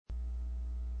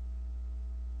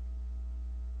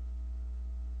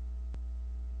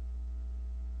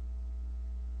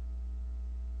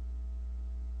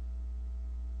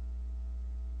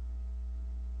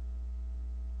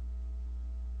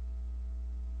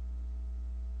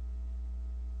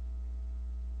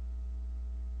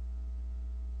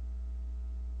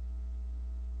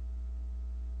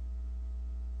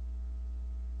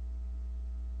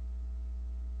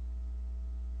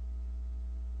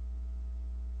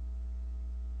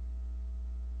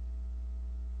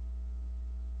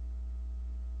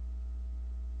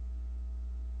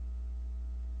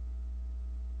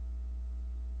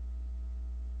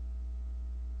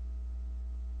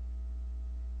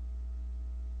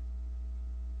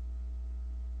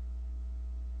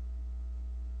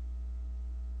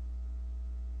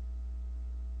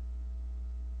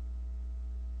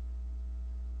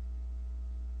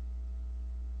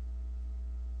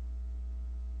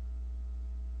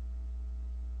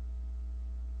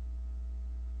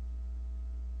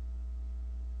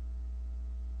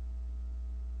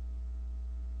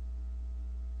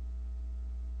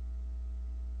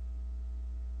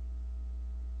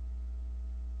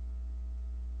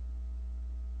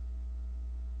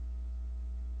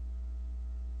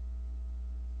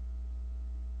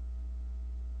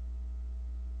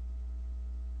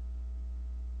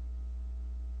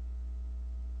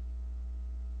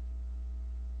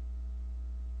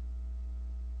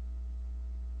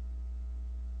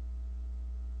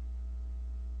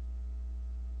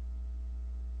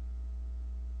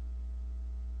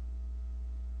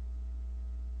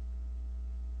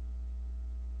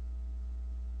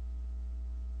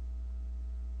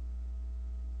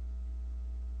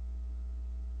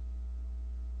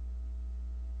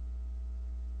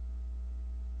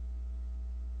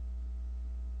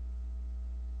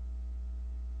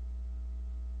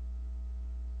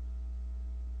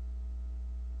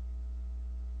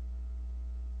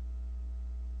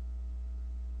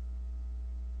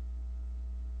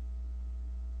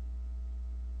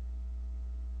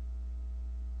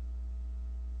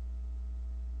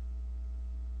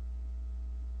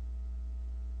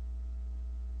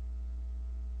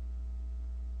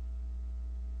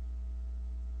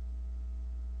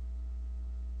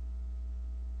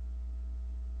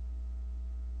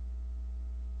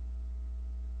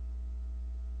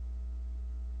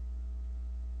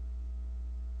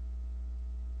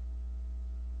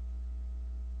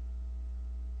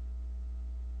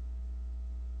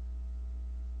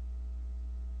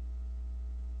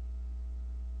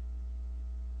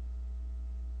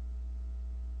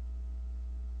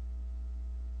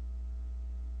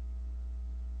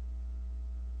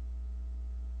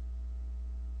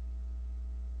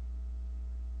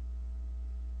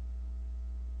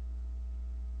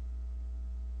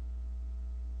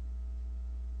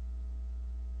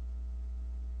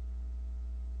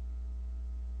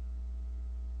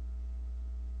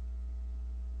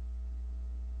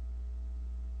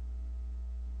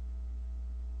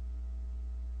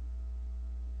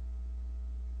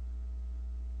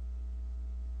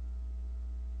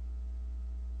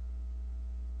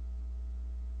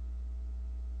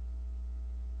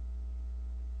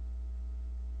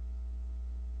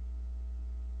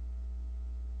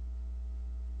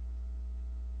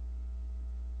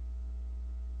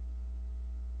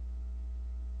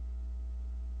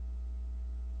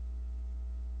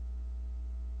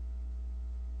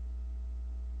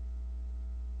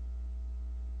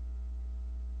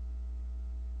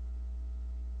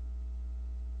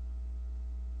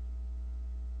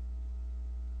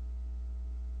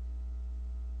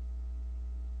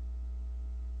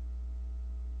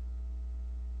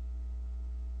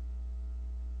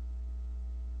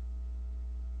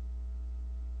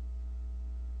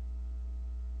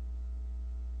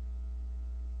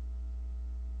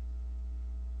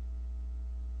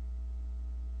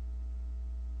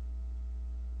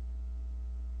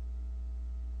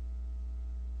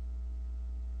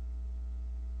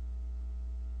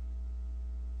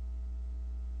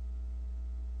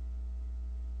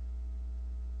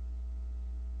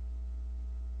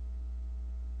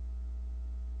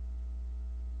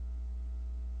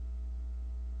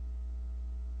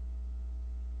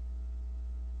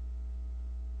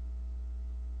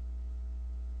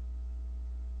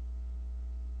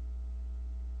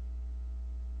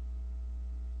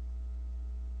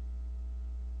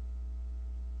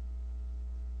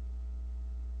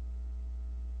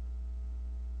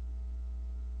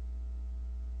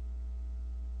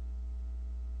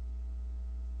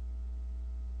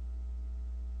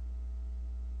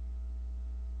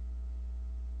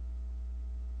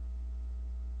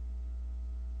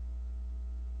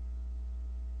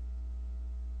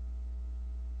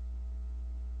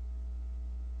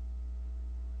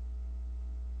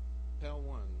lapel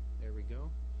 1. There we go.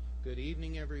 Good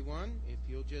evening, everyone. If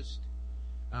you'll just,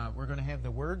 we're going to have the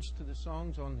words to the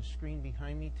songs on the screen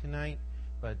behind me tonight,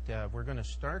 but we're going to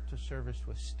start the service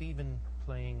with Stephen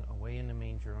playing Away in the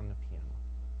Manger on the piano.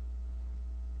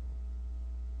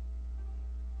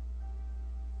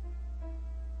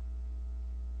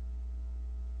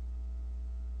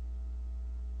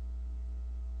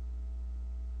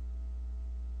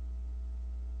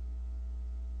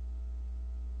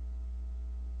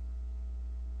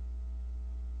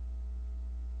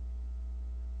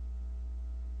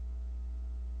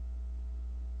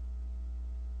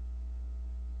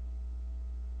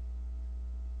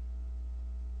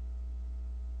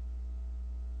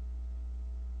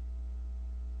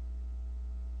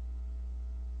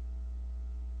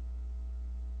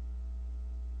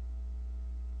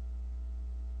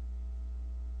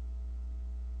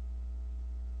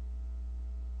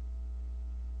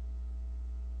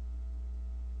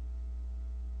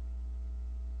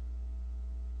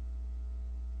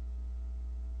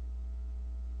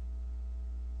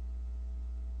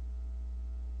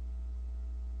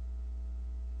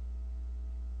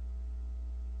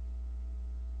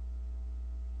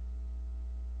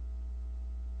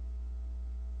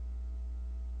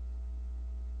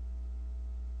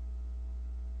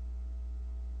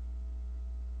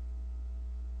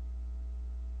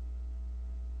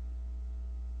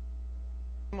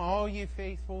 All you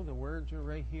faithful, the words are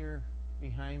right here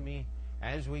behind me.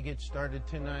 As we get started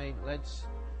tonight, let's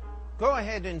go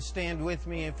ahead and stand with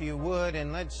me if you would,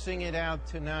 and let's sing it out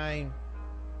tonight.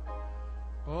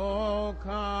 Oh,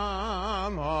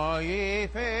 come, all ye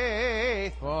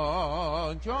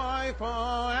faithful, joyful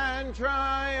and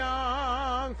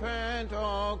triumphant.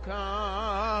 Oh,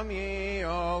 come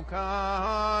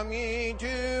ye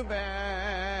to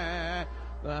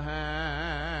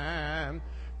Bethlehem.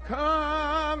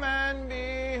 Come and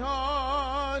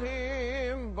behold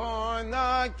him, born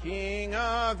the King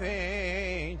of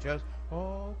angels.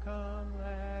 Oh, come,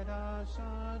 let us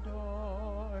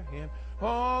adore him.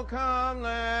 Oh, come,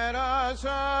 let us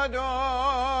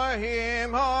adore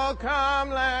him. Oh,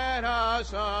 come, let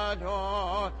us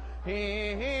adore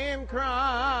him,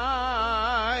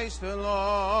 Christ the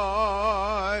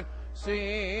Lord.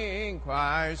 Sing,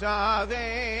 choirs of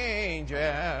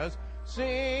angels,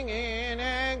 sing in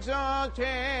exaltation.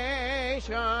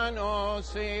 Oh,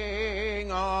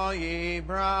 sing, all ye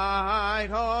bright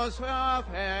hosts of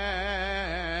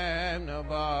heaven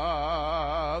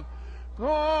above.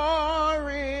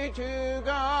 Glory to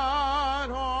God,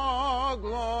 oh,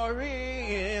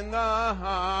 glory in the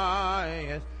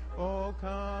highest. Oh,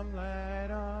 come,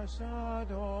 let us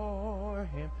adore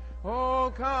him.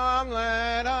 Oh, come,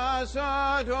 let us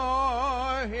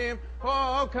adore him.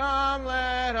 Oh, come,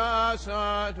 let us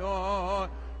adore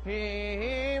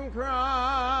him,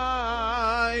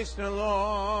 Christ the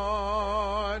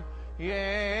Lord.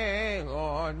 Yea,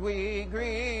 Lord, we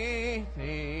greet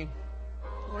thee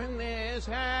in this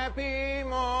happy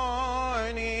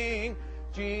morning.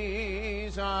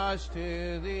 Jesus,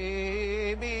 to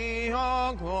thee be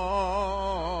all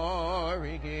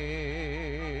glory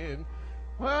given.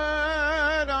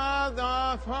 Word of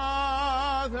the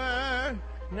Father,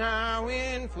 now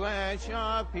in flesh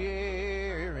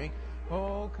appearing.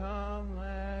 Oh, come,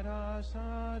 let us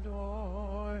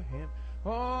adore him.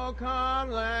 Oh, come,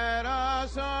 let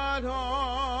us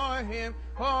adore him.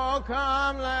 Oh,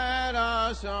 come, let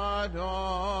us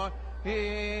adore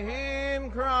him,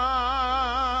 Christ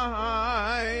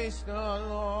the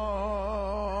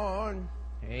Lord.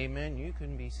 Amen. You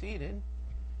can be seated.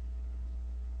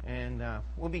 And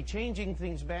we'll be changing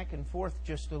things back and forth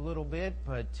just a little bit,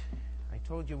 but I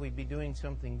told you we'd be doing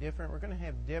something different. We're going to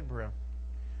have Deborah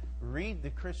read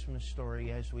the Christmas story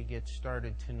as we get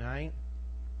started tonight.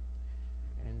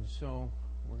 And so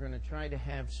we're going to try to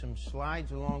have some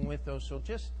slides along with those. So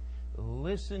just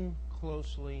listen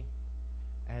closely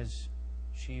as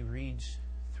she reads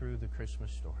through the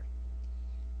Christmas story.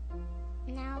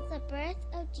 Now the birth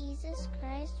of Jesus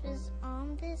Christ was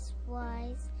on this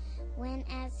wise, when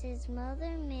as his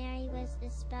mother Mary was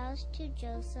espoused to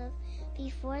Joseph,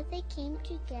 before they came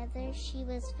together, she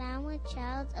was found with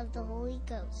child of the Holy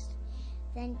Ghost.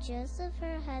 Then Joseph,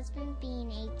 her husband, being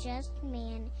a just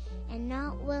man, and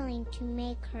not willing to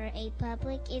make her a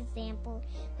public example,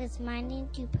 was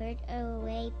minded to put her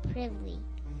away privily.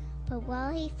 But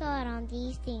while he thought on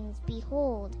these things,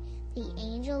 behold, the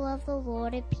angel of the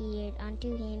Lord appeared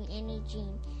unto him in a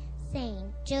dream,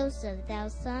 saying, Joseph, thou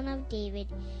son of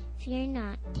David, fear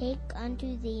not, take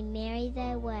unto thee Mary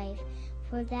thy wife,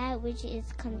 for that which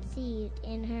is conceived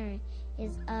in her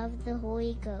is of the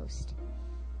Holy Ghost.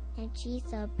 And she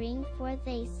shall bring forth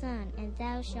a son, and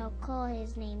thou shalt call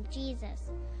his name Jesus,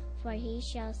 for he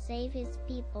shall save his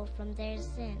people from their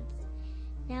sins.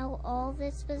 Now all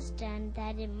this was done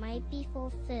that it might be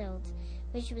fulfilled,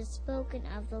 which was spoken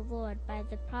of the Lord by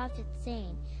the prophet,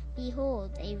 saying,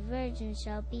 Behold, a virgin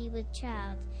shall be with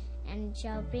child, and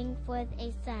shall bring forth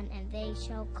a son, and they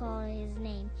shall call his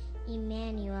name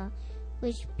Emmanuel,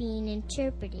 which being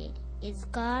interpreted is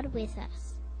God with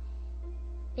us.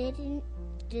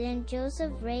 Then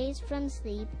Joseph, raised from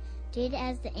sleep, did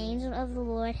as the angel of the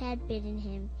Lord had bidden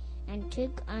him, and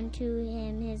took unto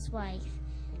him his wife,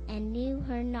 and knew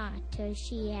her not till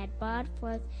she had brought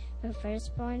forth her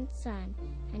firstborn son,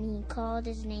 and he called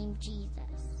his name Jesus.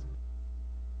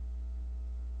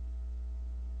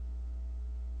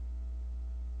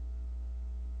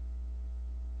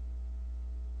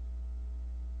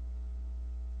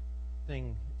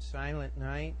 Sing Silent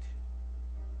Night.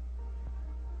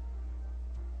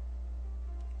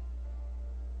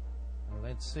 And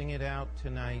let's sing it out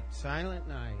tonight. Silent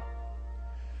Night.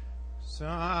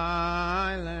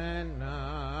 Silent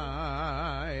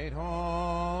night,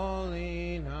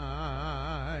 holy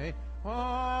night,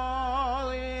 all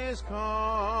is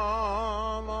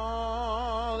calm,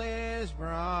 all is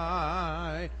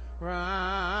bright,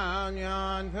 round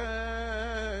yon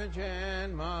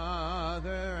virgin mother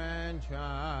and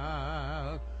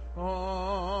child,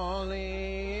 holy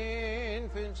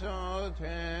infant so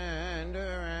tender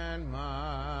and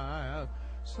mild,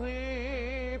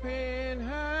 sleep in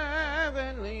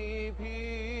heavenly peace,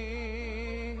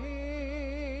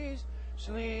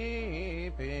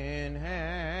 sleep in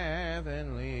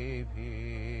heavenly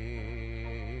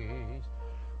peace.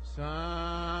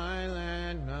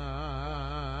 Silent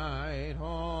night,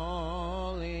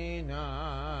 holy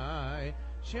night,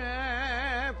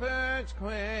 shepherds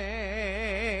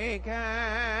quake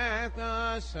at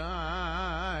the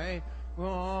sight,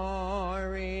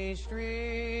 glory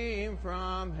stream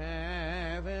from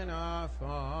heaven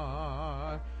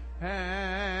afar,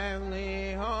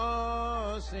 heavenly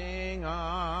hosts sing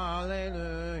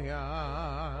Alleluia,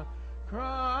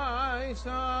 Christ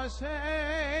the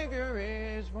Savior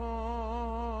is born,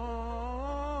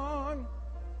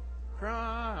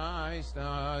 Christ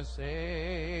the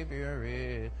Savior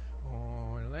is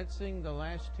born. Let's sing the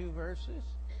last two verses.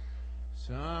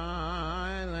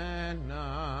 Silent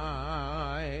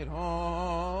night,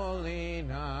 holy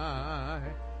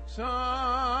night,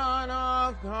 Son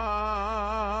of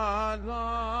God,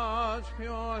 love's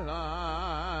pure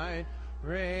light,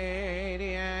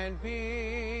 radiant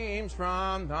beams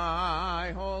from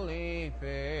thy holy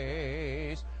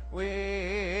face,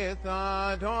 with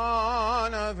the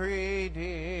dawn of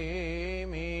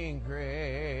redeeming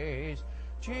grace.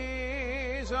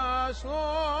 Jesus,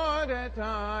 Lord, at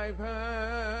thy birth,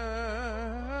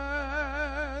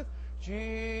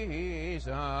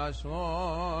 Jesus,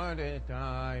 Lord, at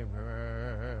thy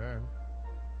birth.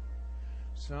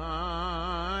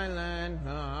 Silent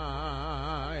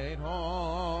night,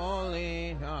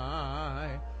 holy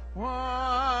night,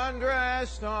 wondrous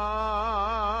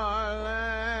star,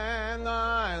 lend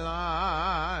thy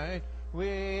light,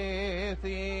 with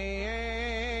the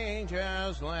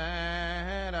angels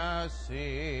let us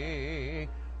see.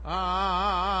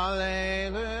 Alleluia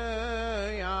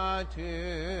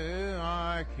to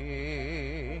our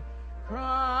King.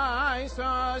 Christ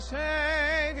the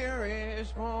Savior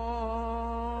is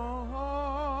born.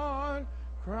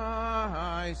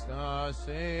 Christ the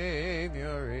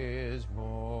Savior is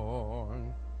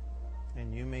born.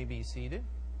 And you may be seated.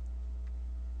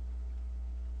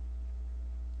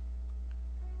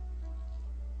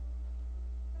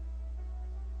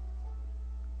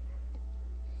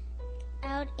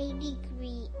 Out a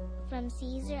decree from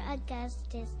Caesar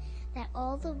Augustus that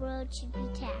all the world should be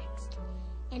taxed.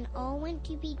 And all went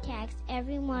to be taxed,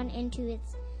 every one into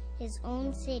his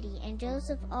own city. And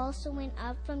Joseph also went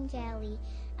up from Galilee,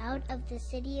 out of the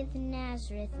city of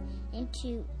Nazareth,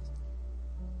 into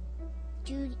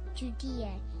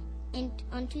Judea, and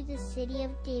unto the city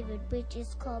of David, which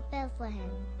is called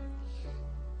Bethlehem,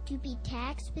 to be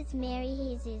taxed with Mary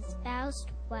his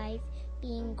espoused wife,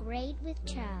 being great with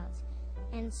child.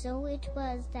 And so it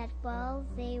was that while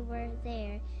they were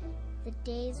there, the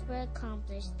days were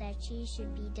accomplished that she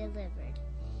should be delivered.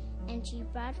 And she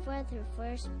brought forth her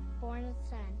firstborn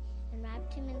son, and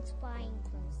wrapped him in swaddling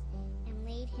clothes, and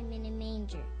laid him in a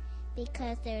manger,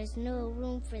 because there is no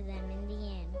room for them in the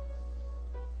inn.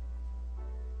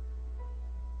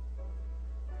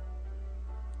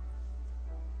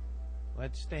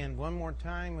 Let's stand one more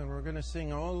time, and we're going to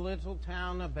sing O Little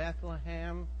Town of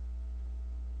Bethlehem.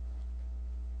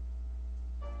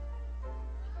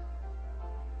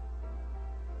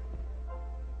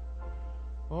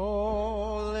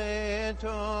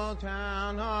 gentle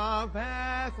town of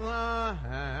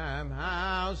Bethlehem,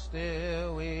 how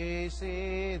still we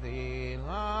see thee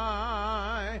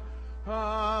lie.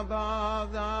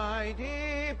 Above thy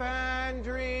deep and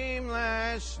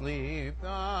dreamless sleep,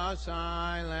 the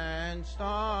silent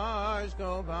stars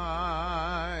go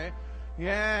by.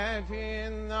 Yet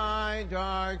in thy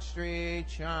dark street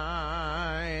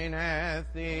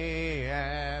shineth the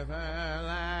everlasting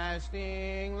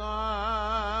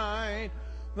light.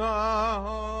 The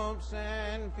hopes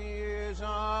and fears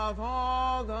of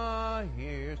all the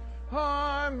years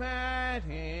are met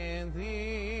in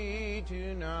thee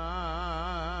tonight.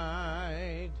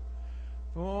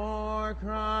 For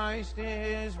Christ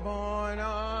is born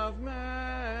of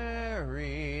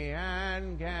Mary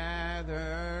and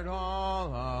gathered all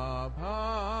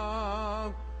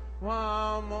above.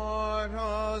 While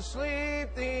mortals sleep,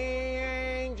 the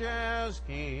angels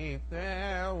keep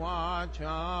their watch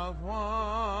of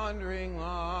wondering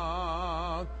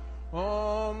love.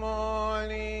 O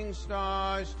morning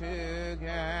stars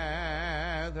together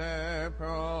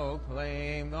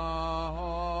proclaim the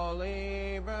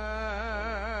holy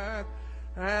birth,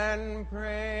 and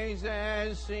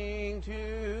praises sing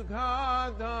to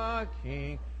God the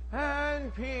King,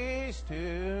 and peace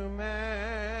to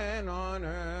men on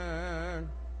earth.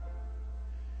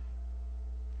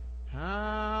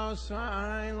 How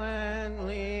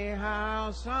silently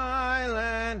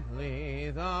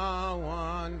the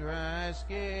wondrous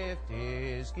gift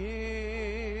is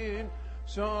given.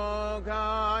 So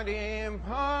God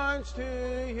imparts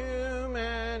to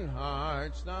human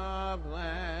hearts the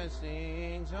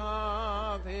blessings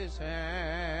of His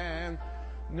hand.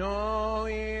 No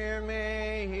ear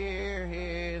may hear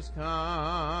His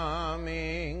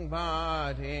coming,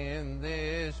 but in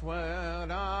this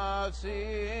world of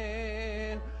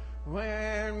sin,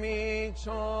 where meek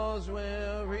souls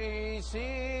will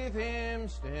receive Him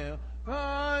still,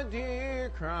 the dear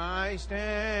Christ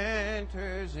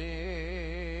enters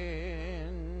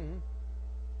in.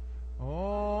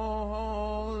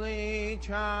 O holy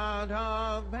child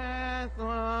of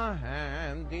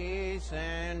Bethlehem,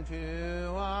 descend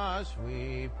to us,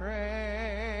 we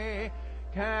pray.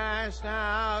 Cast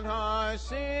out our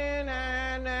sin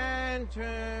and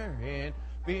enter in.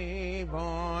 Be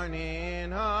born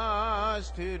in us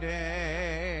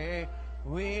today.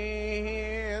 We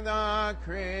hear the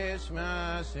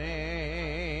Christmas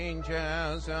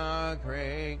angels a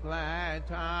great glad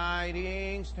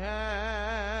tidings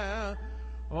tell.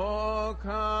 Oh,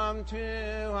 come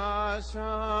to us,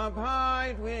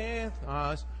 abide with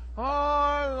us,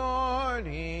 our Lord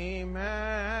Emmanuel.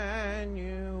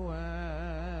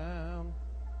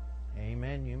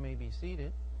 Amen. You may be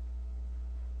seated.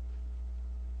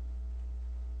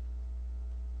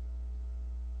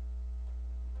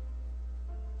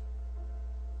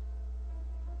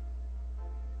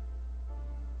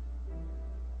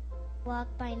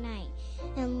 Walk by night,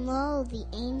 and lo, the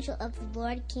angel of the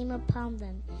Lord came upon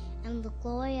them, and the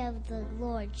glory of the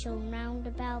Lord shone round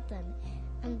about them,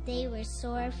 and they were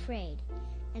sore afraid.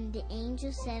 And the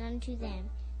angel said unto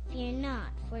them, Fear not,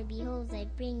 for behold, I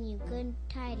bring you good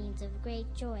tidings of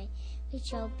great joy, which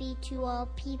shall be to all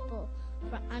people.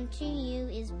 For unto you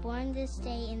is born this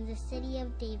day in the city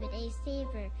of David a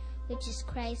Savior, which is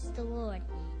Christ the Lord.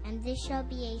 And this shall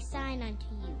be a sign unto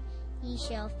you. Ye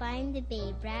shall find the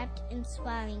babe wrapped in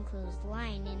swaddling clothes,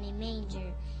 lying in a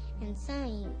manger. And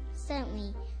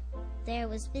suddenly there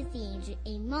was with the angel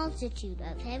a multitude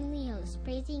of heavenly hosts,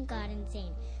 praising God and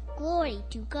saying, Glory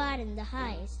to God in the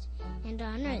highest, and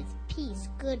on earth peace,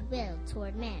 goodwill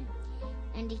toward men.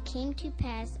 And it came to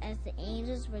pass, as the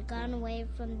angels were gone away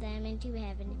from them into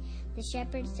heaven, the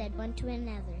shepherds said one to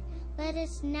another, Let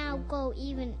us now go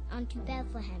even unto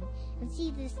Bethlehem, and see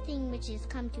this thing which is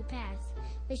come to pass,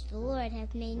 which the Lord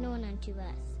hath made known unto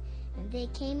us. And they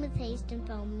came with haste and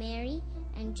found Mary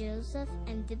and Joseph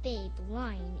and the babe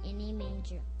lying in a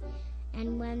manger.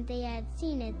 And when they had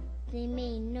seen it, they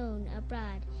made known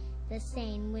abroad the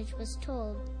saying which was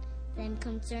told them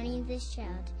concerning this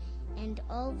child. And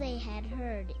all they had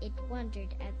heard it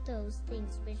wondered at those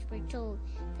things which were told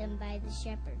them by the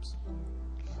shepherds.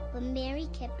 But Mary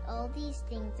kept all these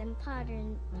things and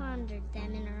pondered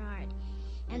them in her heart.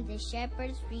 And the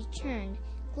shepherds returned,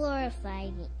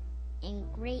 glorifying and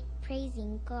great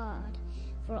praising God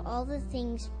for all the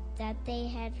things that they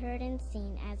had heard and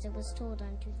seen, as it was told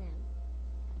unto them.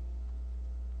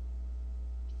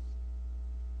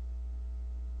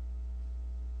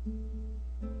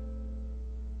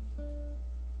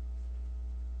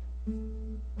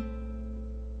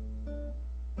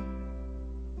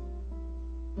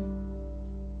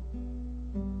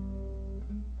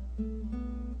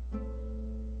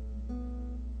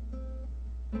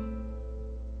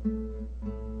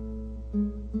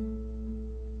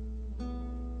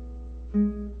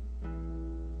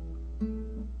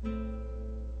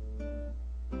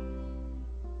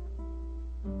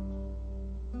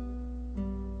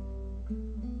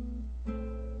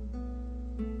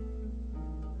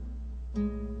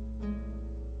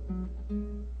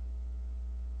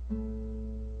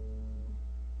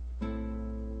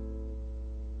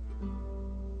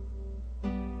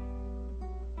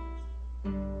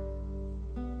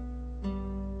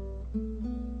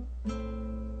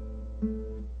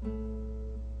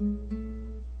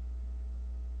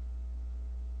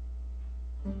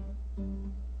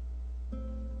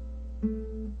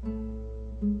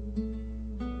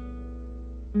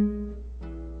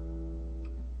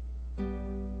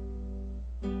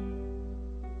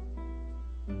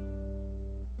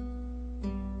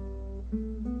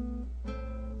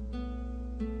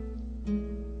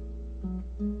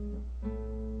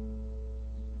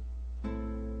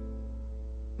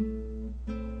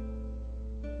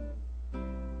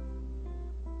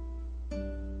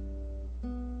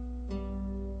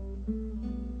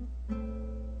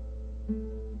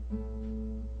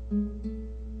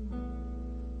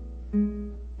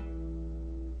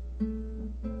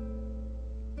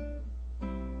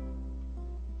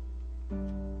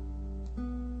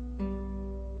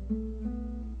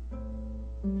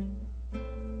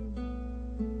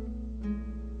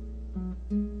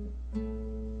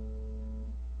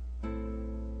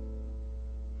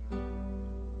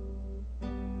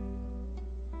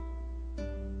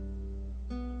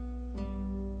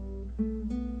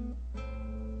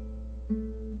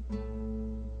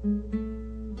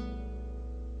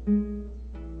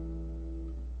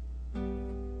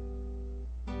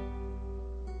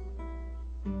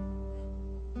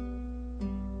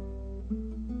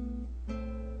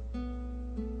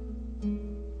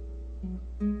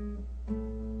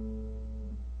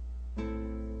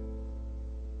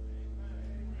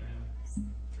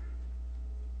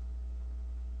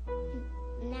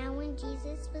 when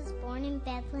Jesus was born in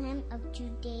Bethlehem of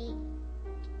Judea,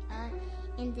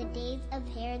 in the days of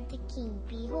Herod the king,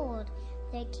 behold,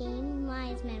 there came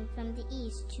wise men from the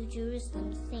east to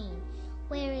Jerusalem, saying,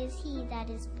 Where is he that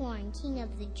is born King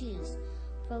of the Jews?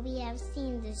 For we have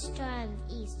seen the star of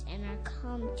the east, and are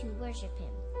come to worship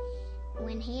him.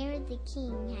 When Herod the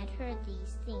king had heard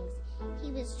these things,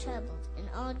 he was troubled, and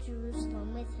all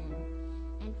Jerusalem with him.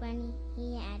 And when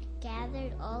he had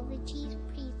gathered all the chief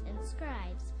priests and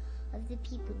scribes of the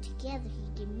people together,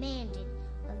 he demanded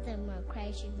of them where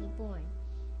Christ should be born.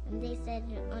 And they said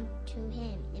unto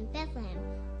him, In Bethlehem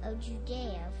of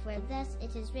Judea, for thus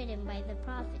it is written by the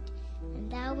prophet, And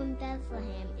thou in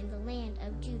Bethlehem in the land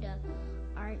of Judah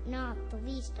art not the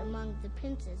least among the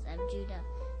princes of Judah,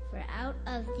 for out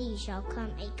of thee shall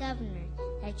come a governor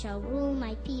that shall rule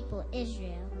my people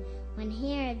Israel. When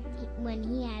Herod, when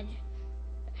he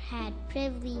had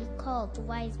privily called the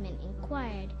wise men,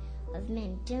 inquired of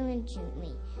men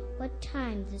diligently what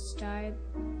time the star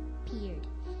appeared.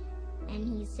 And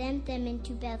he sent them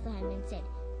into Bethlehem and said,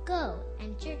 Go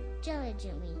and search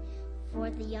diligently for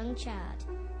the young child,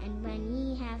 and when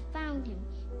ye have found him,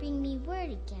 bring me word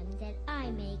again, that I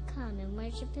may come and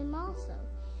worship him also.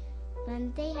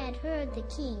 When they had heard the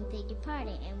king, they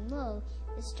departed, and lo,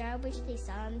 the star which they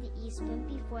saw in the east went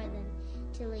before them,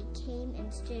 till it came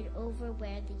and stood over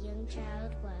where the young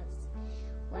child was.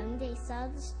 When they saw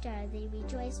the star, they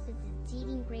rejoiced with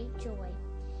exceeding great joy.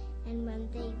 And when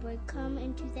they were come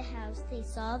into the house, they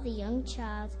saw the young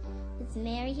child with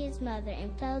Mary his mother,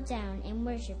 and fell down and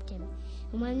worshipped him.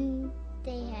 And when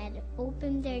they had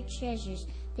opened their treasures,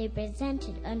 they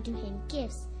presented unto him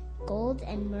gifts, gold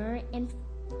and myrrh and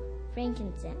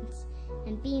frankincense.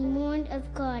 And being warned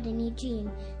of God in a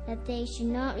dream that they should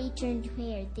not return to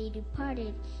Herod, they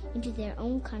departed into their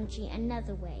own country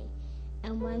another way.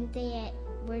 And when they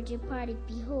were departed,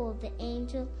 behold, the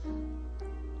angel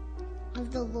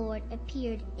of the Lord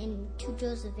appeared to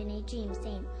Joseph in a dream,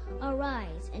 saying,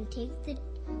 Arise, and take the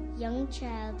young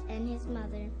child and his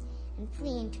mother, and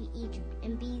flee into Egypt,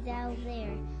 and be thou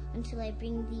there until I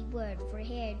bring thee word, for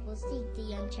Herod will seek the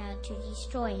young child to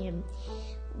destroy him.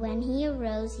 When he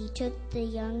arose, he took the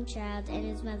young child and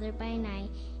his mother by night,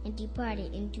 and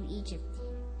departed into Egypt,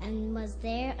 and was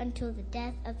there until the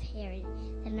death of Herod,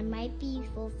 that it might be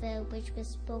fulfilled which was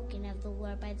spoken of the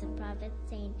Lord by the prophet,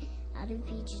 saying, Out of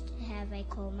Egypt have I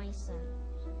called my son.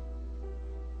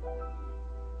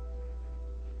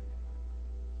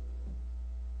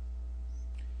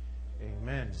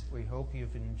 Amen. We hope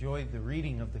you've enjoyed the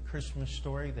reading of the Christmas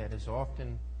story. That is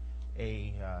often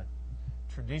a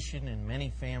tradition in many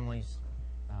families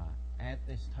at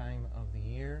this time of the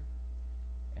year.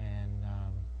 And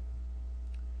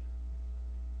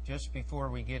just before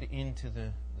we get into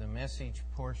the message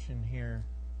portion here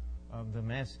of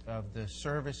the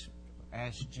service,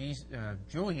 ask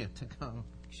Julia to come,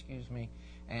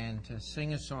 and to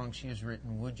sing a song she has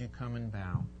written, Would You Come and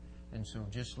Bow? And so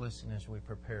just listen as we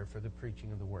prepare for the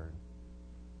preaching of the Word.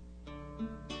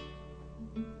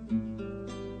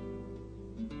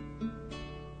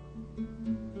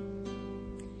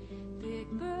 Big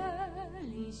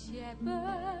burly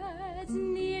shepherds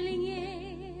kneeling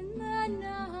in the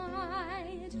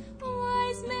night,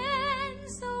 wise men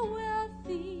so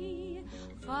wealthy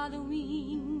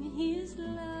following his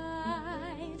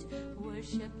light,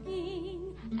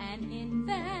 worshipping an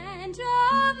infant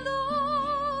of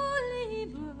lowly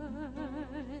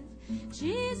birth.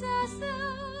 Jesus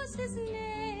knows his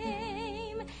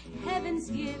name, heaven's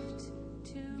gift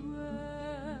to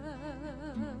earth.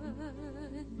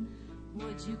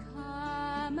 Would you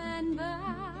come and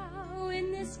bow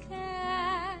in this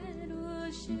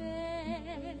candle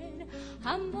shed?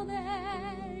 Humble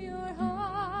there your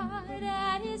heart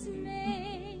at his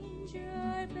manger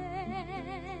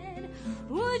bed.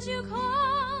 Would you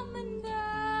come and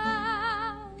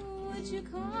bow? Would you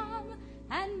come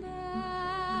and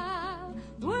bow?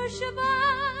 Worship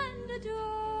and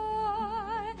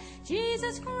adore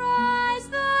Jesus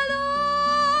Christ the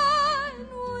Lord.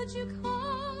 Would you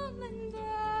come and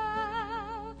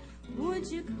bow? Would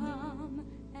you come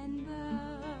and bow?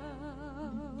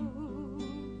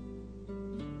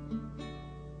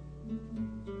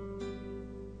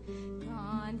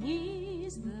 Gone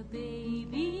is the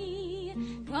baby,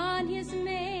 gone his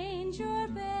manger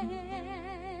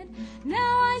bed. Now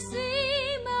I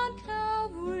see Mount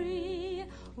Calvary,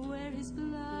 where his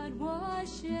blood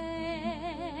was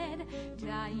shed,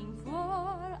 dying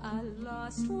for a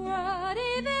lost world,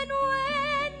 even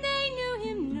when they knew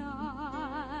him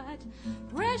not.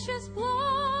 Precious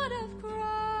blood of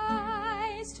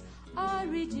Christ, our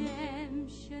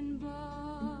redemption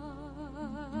bought.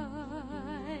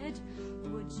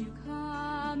 Would you come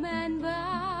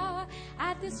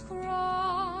Jesus'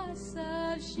 cross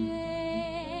of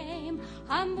shame.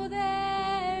 Humble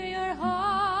there your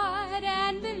heart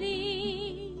and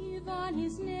believe on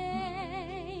his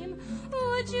name.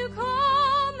 Would you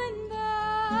come and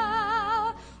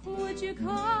bow? Would you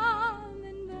come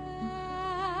and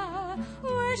bow?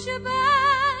 Worship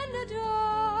and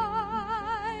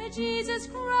adore Jesus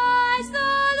Christ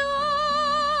the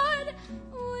Lord.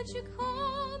 Would you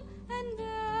come and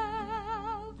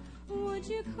bow? Would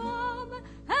you come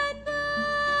and bow?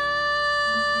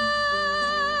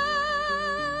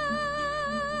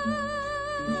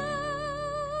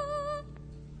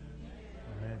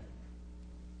 Amen.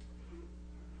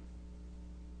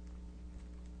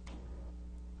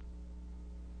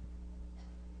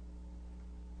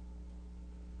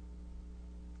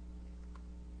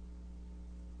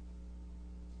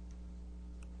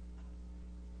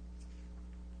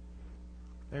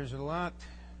 There's a lot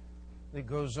that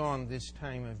goes on this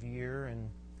time of year, and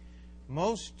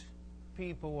most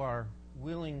people are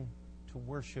willing to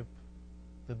worship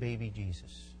the baby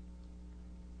Jesus.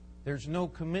 There's no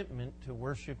commitment to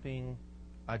worshiping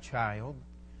a child.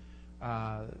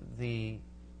 The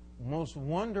most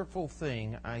wonderful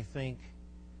thing, I think,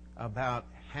 about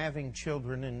having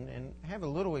children, and have a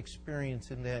little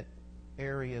experience in that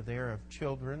area there of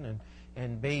children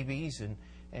and babies,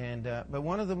 but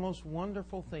one of the most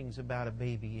wonderful things about a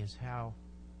baby is how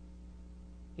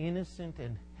innocent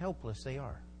and helpless they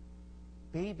are.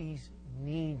 Babies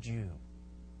need you.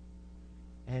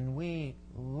 And we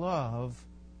love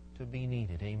to be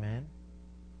needed. Amen?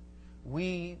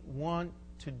 We want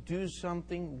to do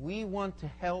something. We want to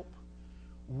help.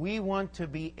 We want to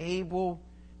be able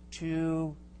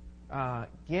to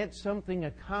get something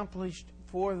accomplished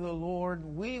for the Lord.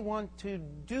 We want to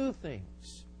do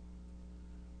things.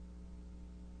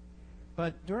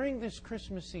 But during this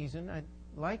Christmas season, I'd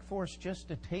like for us just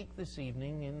to take this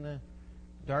evening in the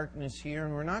darkness here,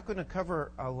 and we're not going to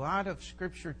cover a lot of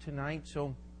Scripture tonight,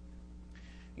 so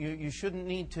you shouldn't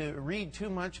need to read too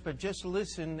much, but just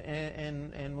listen,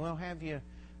 and we'll have you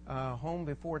home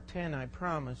before 10, I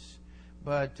promise.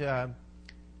 But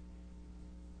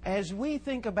as we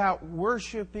think about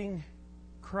worshiping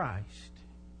Christ,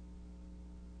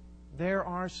 there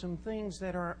are some things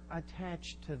that are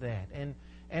attached to that.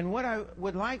 And what I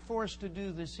would like for us to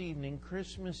do this evening,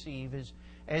 Christmas Eve, is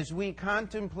as we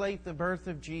contemplate the birth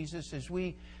of Jesus, as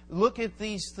we look at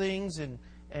these things, and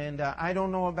I don't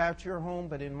know about your home,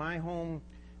 but in my home,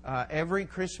 every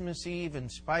Christmas Eve, in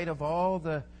spite of all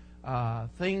the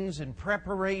things and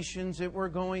preparations that were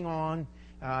going on,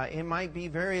 it might be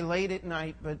very late at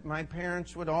night, but my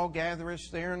parents would all gather us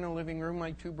there in the living room,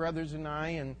 my two brothers and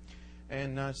I,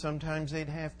 and sometimes they'd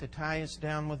have to tie us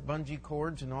down with bungee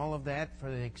cords and all of that for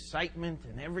the excitement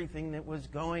and everything that was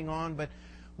going on. But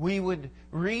we would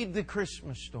read the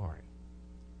Christmas story.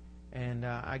 And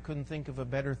I couldn't think of a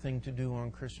better thing to do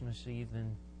on Christmas Eve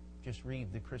than just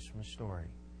read the Christmas story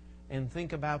and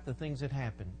think about the things that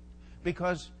happened.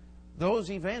 Because those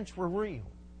events were real.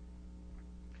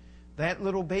 That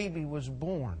little baby was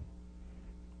born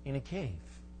in a cave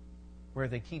where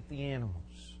they keep the animals.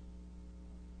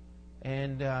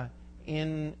 And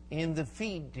in the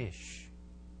feed dish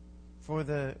for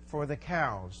the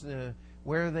cows,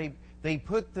 where they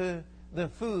put the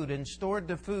food and stored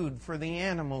the food for the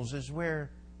animals, is where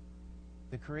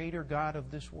the Creator God of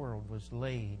this world was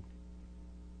laid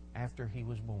after He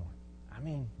was born. I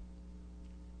mean,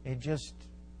 it's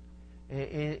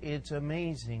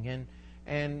amazing.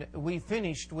 And we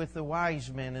finished with the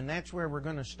wise men, and that's where we're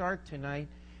going to start tonight,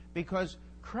 because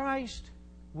Christ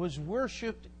was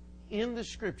worshipped in the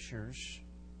Scriptures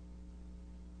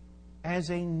as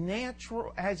a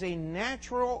natural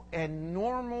and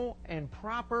normal and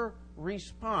proper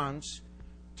response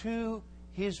to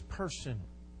His person.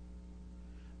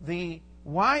 The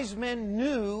wise men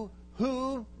knew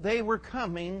who they were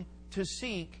coming to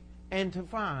seek and to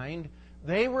find.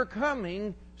 They were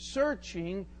coming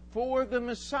searching for the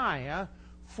Messiah,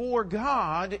 for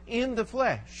God in the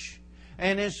flesh.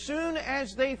 And as soon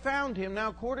as they found Him, now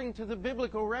according to the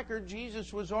biblical record,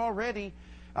 Jesus was already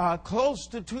close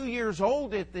to 2 years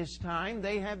old at this time.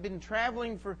 They had been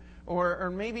traveling for, or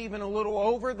maybe even a little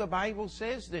over. The Bible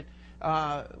says that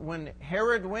when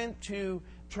Herod went to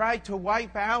try to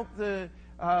wipe out the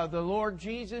Lord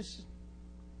Jesus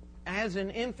as an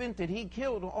infant, that he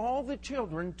killed all the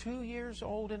children 2 years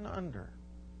old and under.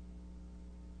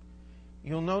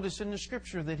 You'll notice in the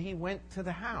Scripture that He went to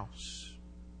the house,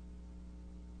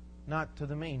 not to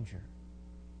the manger.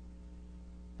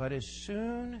 But as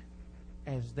soon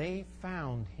as they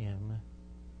found Him,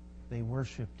 they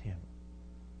worshiped Him,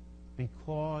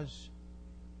 because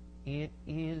It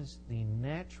is the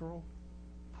natural,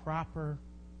 proper,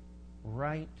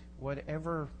 right,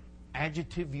 whatever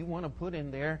adjective you want to put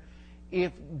in there.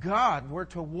 If God were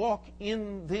to walk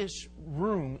in this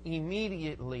room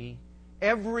immediately,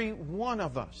 every one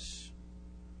of us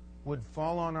would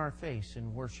fall on our face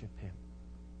and worship Him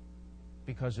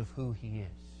because of who He is.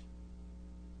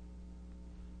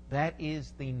 That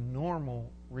is the normal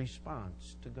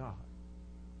response to God.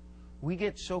 We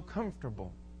get so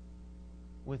comfortable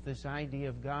with this idea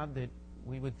of God that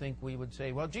we would think we would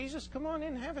say, well, Jesus, come on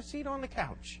in and have a seat on the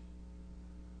couch.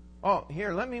 Oh,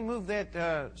 here, let me move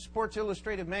that Sports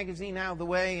Illustrated magazine out of the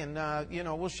way, and,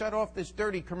 we'll shut off this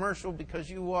dirty commercial because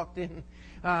you walked in.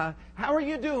 How are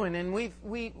you doing? And we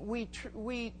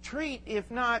treat,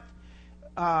 if not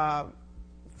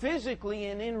physically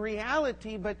and in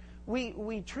reality, but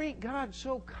we treat God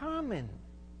so common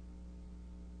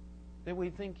that we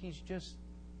think He's just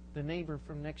the neighbor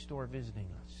from next door visiting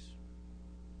us.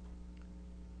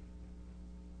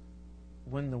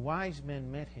 When the wise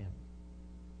men met Him,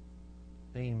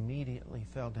 they immediately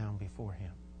fell down before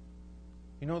Him.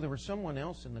 You know, there was someone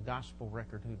else in the gospel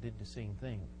record who did the same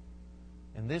thing.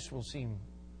 And this will seem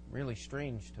really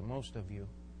strange to most of you.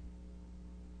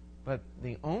 But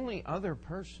the only other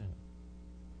person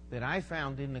that I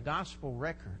found in the gospel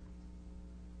record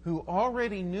who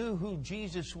already knew who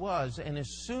Jesus was, and as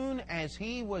soon as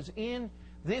He was in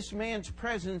this man's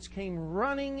presence, came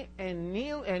running and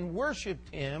kneeled and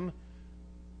worshipped Him,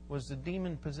 was the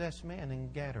demon-possessed man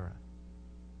in Gadara.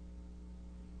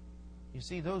 You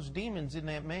see, those demons in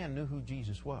that man knew who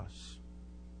Jesus was.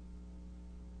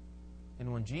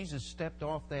 And when Jesus stepped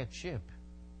off that ship,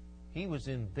 He was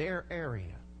in their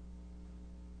area.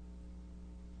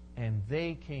 And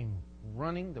they came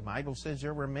running. The Bible says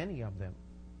there were many of them.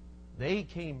 They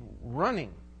came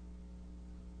running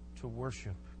to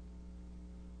worship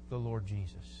the Lord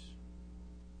Jesus.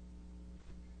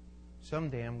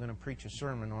 Someday I'm going to preach a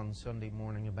sermon on Sunday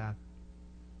morning about,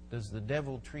 does the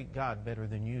devil treat God better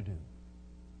than you do?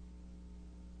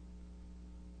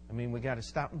 I mean, we got to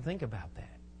stop and think about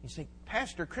that. You say,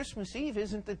 Pastor, Christmas Eve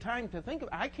isn't the time to think of.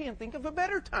 I can't think of a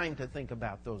better time to think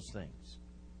about those things.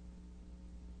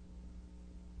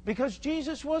 Because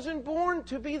Jesus wasn't born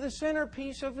to be the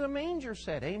centerpiece of the manger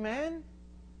set. Amen?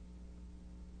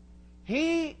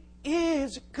 He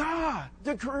is God,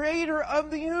 the creator of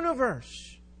the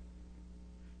universe.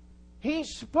 He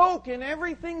spoke, and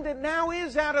everything that now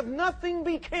is out of nothing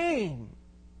became.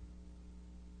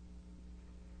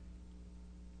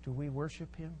 Do we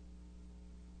worship Him?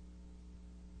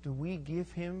 Do we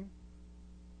give Him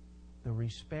the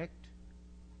respect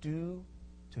due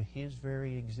to His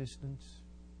very existence?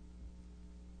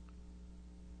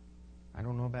 I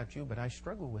don't know about you, but I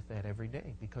struggle with that every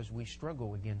day because we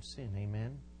struggle against sin.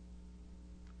 Amen?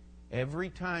 Every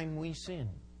time we sin,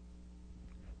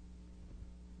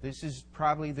 this is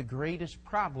probably the greatest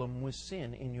problem with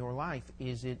sin in your life,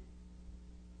 is it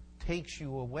takes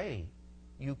you away.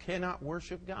 You cannot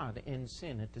worship God and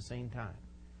sin at the same time.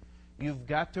 You've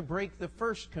got to break the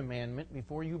first commandment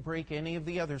before you break any of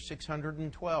the other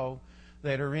 612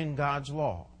 that are in God's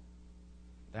law.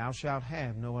 Thou shalt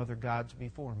have no other gods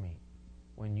before me.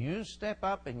 When you step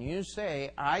up and you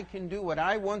say, I can do what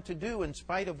I want to do in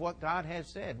spite of what God has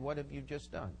said, what have you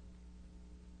just done?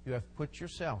 You have put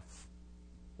yourself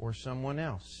or someone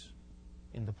else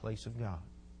in the place of God.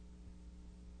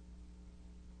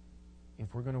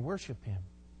 If we're going to worship Him,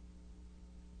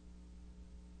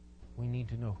 we need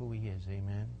to know who He is.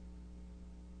 Amen?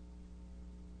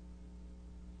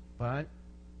 But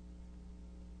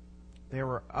there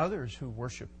were others who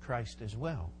worshiped Christ as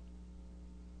well.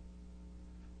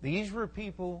 These were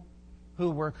people who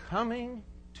were coming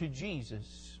to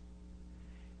Jesus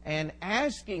and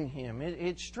asking Him.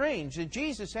 It's strange that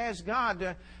Jesus, as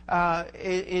God,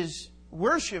 is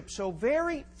worshipped so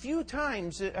very few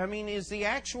times. I mean, is the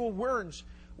actual words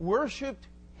worshipped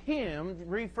Him,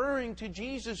 referring to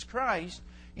Jesus Christ,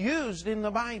 used in the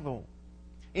Bible,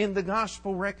 in the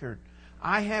gospel record.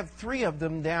 I have 3 of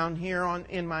them down here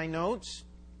in my notes.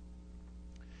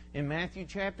 In Matthew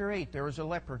chapter 8, there was a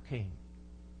leper king.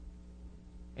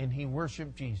 And he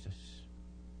worshiped Jesus.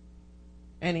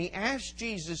 And he asked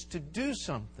Jesus to do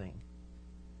something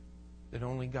that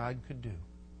only God could do.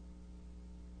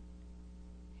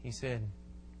 He said,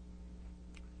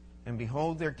 and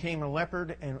behold, there came a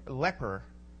leper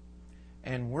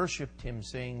and worshipped Him,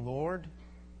 saying, Lord,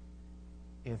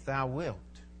 if Thou wilt,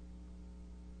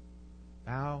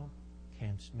 Thou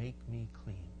canst make me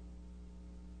clean.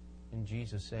 And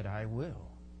Jesus said, I will.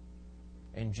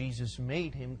 And Jesus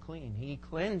made him clean. He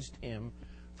cleansed him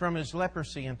from his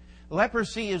leprosy. And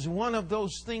leprosy is one of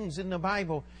those things in the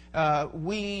Bible.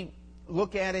 We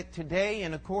look at it today,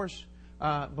 and of course,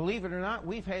 believe it or not,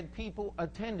 we've had people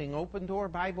attending Open Door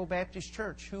Bible Baptist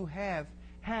Church who have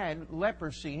had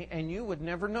leprosy, and you would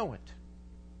never know it.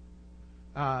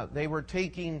 They were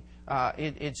taking,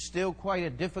 it's still quite a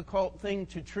difficult thing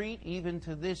to treat even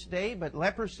to this day, but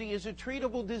leprosy is a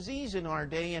treatable disease in our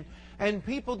day, and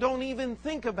people don't even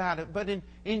think about it. But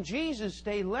in Jesus'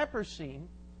 day, leprosy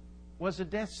was a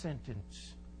death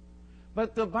sentence.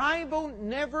 But the Bible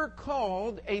never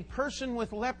called a person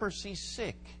with leprosy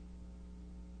sick.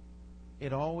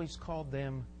 It always called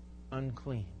them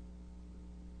unclean.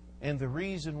 And the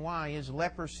reason why is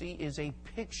leprosy is a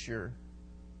picture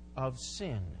of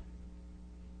sin.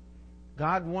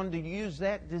 God wanted to use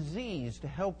that disease to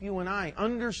help you and I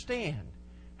understand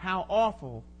how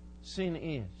awful sin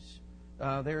is.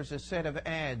 There's a set of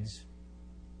ads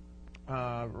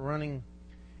running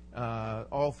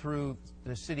all through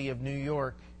the city of New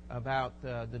York about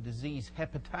the disease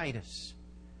hepatitis.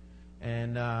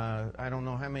 And I don't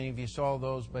know how many of you saw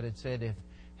those, but it said if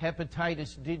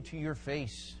hepatitis did to your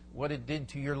face what it did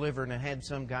to your liver, and it had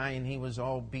some guy and he was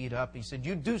all beat up. He said,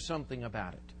 "You do something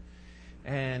about it."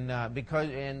 And the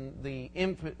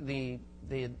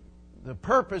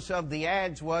purpose of the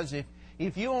ads was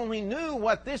if you only knew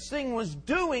what this thing was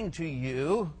doing to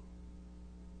you,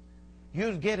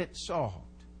 you'd get it solved.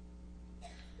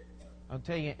 I'll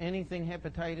tell you, anything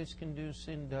hepatitis can do,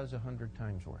 sin does 100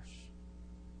 times worse.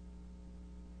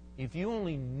 If you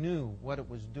only knew what it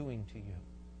was doing to you.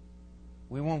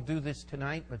 We won't do this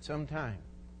tonight, but sometime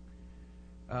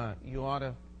you ought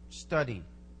to study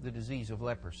the disease of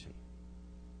leprosy.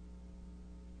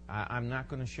 I'm not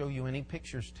going to show you any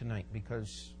pictures tonight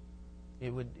because it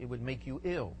would make you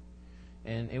ill.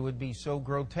 And it would be so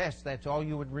grotesque, that's all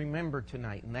you would remember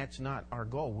tonight. And that's not our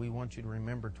goal. We want you to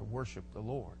remember to worship the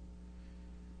Lord.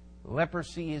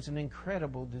 Leprosy is an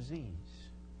incredible disease.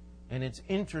 And it's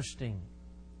interesting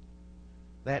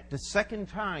that the second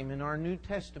time in our New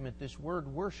Testament this word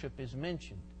worship is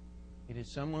mentioned. It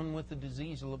is someone with the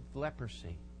disease of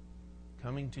leprosy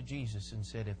coming to Jesus and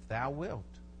said, "If thou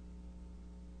wilt,"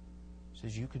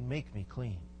 says, "you can make me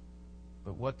clean."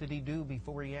 But what did he do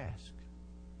before he asked?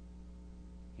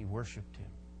 He worshiped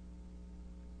him.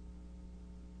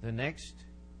 The next,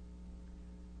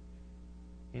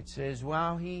 it says,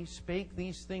 "While he spake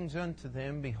these things unto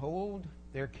them, behold,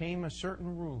 there came a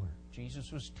certain ruler."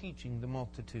 Jesus was teaching the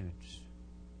multitudes.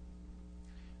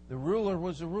 The ruler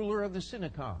was the ruler of the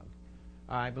synagogue.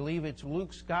 I believe it's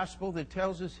Luke's gospel that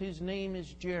tells us his name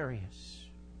is Jairus.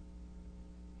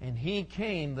 And he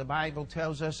came, the Bible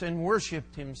tells us, and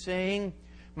worshipped him, saying,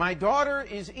 "My daughter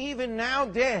is even now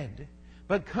dead,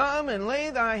 but come and lay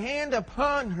thy hand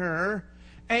upon her,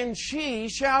 and she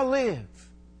shall live."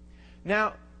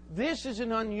 Now, this is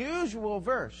an unusual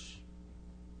verse.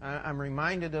 I'm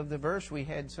reminded of the verse. We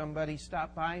had somebody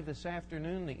stop by this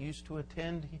afternoon that used to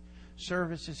attend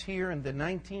services here in the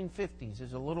 1950s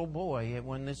as a little boy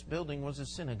when this building was a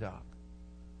synagogue.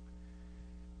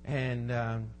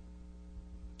 And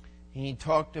he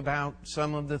talked about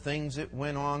some of the things that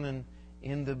went on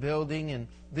in the building. And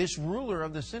this ruler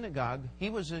of the synagogue,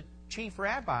 he was a chief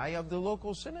rabbi of the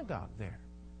local synagogue there.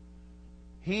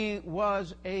 He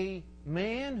was a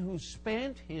man who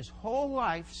spent his whole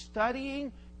life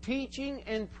studying, teaching,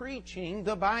 and preaching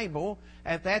the Bible.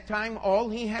 At that time, all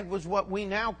he had was what we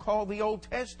now call the Old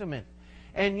Testament.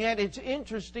 And yet it's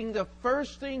interesting, the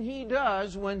first thing he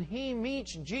does when he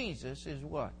meets Jesus is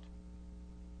what?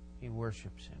 He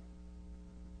worships him.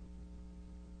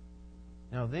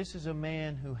 Now, this is a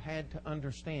man who had to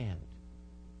understand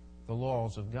the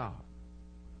laws of God.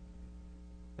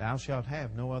 "Thou shalt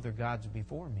have no other gods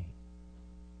before me.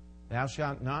 Thou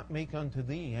shalt not make unto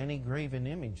thee any graven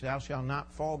image. Thou shalt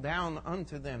not fall down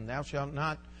unto them. Thou shalt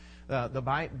not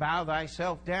bow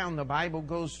thyself down." The Bible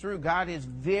goes through. God is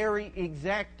very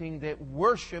exacting that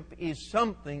worship is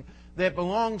something that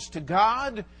belongs to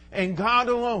God and God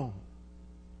alone.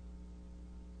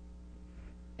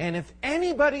 And if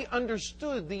anybody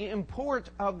understood the import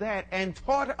of that and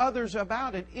taught others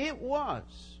about it, it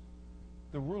was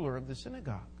the ruler of the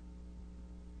synagogue.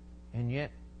 And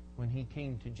yet, when he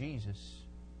came to Jesus,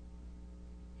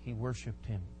 he worshipped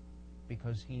him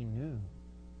because he knew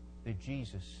that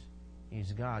Jesus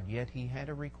is God. Yet he had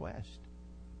a request.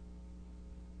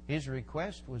 His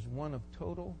request was one of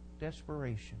total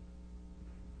desperation.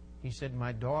 He said,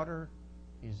 "My daughter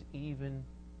is even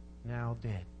now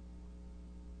dead."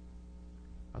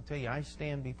 I'll tell you, I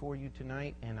stand before you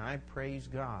tonight and I praise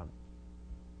God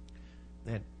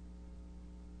that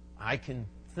I can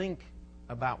think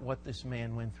about what this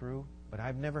man went through, But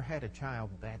I've never had a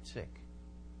child that sick.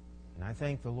 And I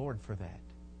thank the Lord for that.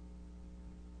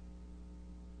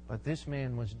 But this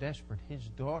man was desperate. His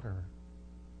daughter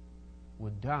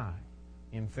would die.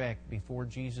 In fact, before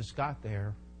Jesus got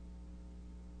there,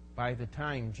 by the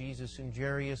time Jesus and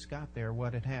Jairus got there,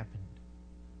 what had happened?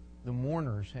 The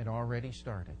mourners had already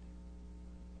started.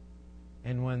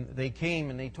 And when they came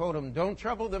and they told him, "Don't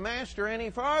trouble the master any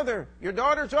farther. Your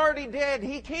daughter's already dead.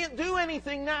 He can't do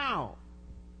anything now."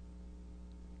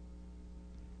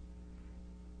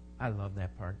 I love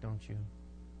that part, don't you?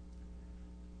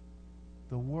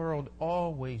 The world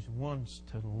always wants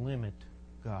to limit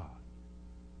God.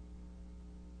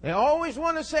 They always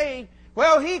want to say,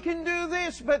 "Well, He can do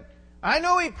this, but I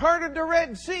know He parted the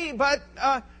Red Sea, but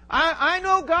I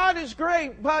know God is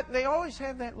great," but they always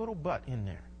have that little but in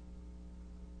there.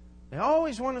 They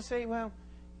always want to say, "Well,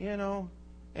 you know,"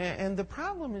 and the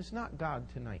problem is not God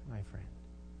tonight, my friend.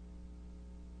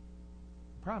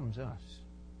 The problem's us.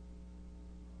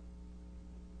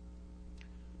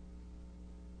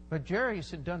 But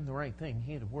Jairus had done the right thing.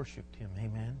 He had worshipped Him.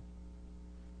 Amen.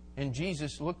 And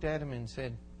Jesus looked at him and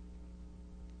said,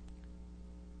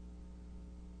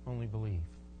 "Only believe."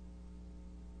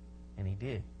 And he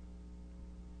did.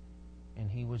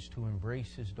 And he was to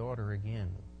embrace his daughter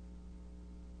again,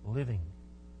 living,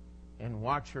 and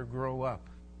watch her grow up.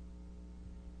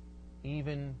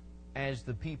 Even as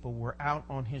the people were out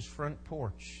on his front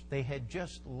porch, they had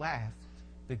just laughed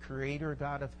the Creator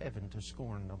God of heaven to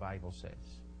scorn, the Bible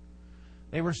says.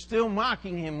 They were still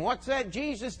mocking him. "What's that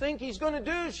Jesus think He's going to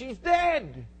do? She's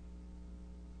dead."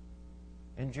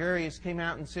 And Jairus came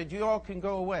out and said, "You all can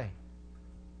go away."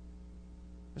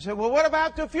 I said, "Well, what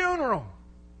about the funeral?"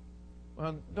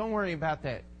 "Well, don't worry about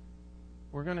that.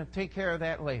 We're going to take care of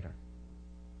that later."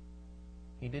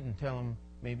 He didn't tell him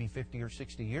maybe 50 or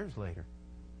 60 years later.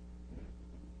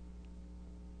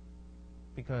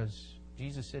 Because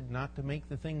Jesus said not to make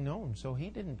the thing known. So He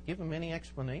didn't give him any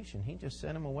explanation. He just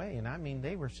sent him away. And I mean,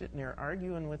 they were sitting there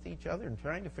arguing with each other and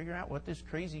trying to figure out what this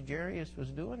crazy Jairus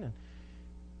was doing. And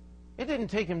it didn't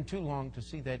take him too long to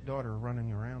see that daughter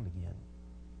running around again.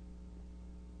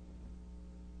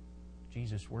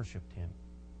 Jesus worshipped Him.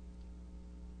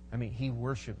 I mean, he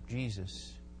worshiped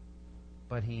Jesus.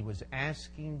 But he was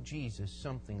asking Jesus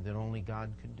something that only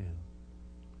God could do.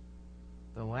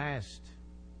 The last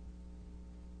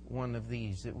one of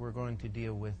these that we're going to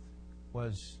deal with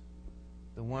was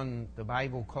the one the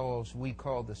Bible we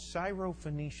call the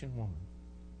Syrophoenician woman.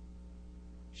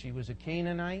 She was a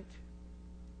Canaanite.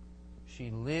 She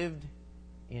lived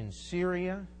in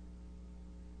Syria,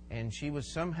 and she was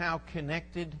somehow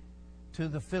connected to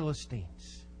the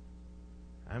Philistines.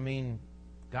 I mean,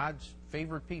 God's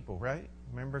favorite people, right?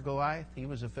 Remember Goliath? He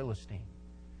was a Philistine.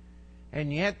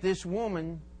 And yet this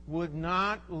woman would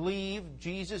not leave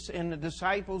Jesus and the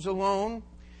disciples alone.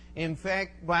 In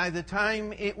fact, by the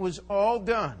time it was all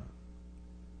done,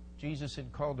 Jesus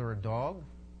had called her a dog.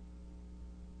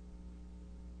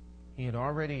 He had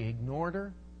already ignored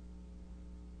her.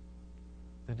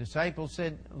 The disciples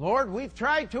said, "Lord, we've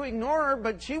tried to ignore her,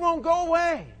 but she won't go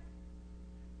away."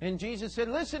 And Jesus said,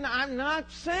 "Listen, I'm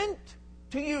not sent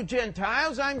to you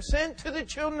Gentiles. I'm sent to the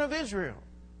children of Israel."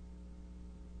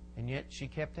 And yet she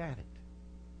kept at it.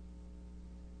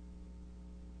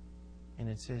 And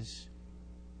it says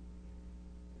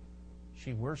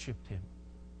she worshipped Him.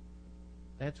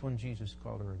 That's when Jesus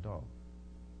called her a dog.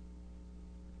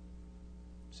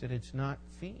 He said, "It's not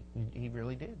feet." He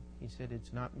really did. He said,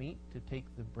 "It's not meat to take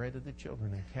the bread of the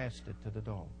children and cast it to the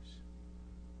dogs."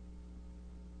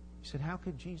 He said, "How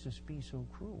could Jesus be so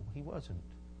cruel?" He wasn't.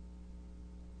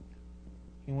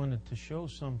 He wanted to show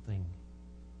something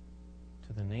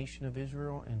to the nation of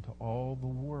Israel and to all the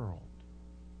world.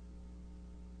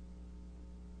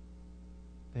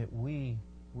 That we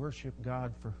worship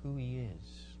God for who He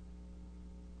is,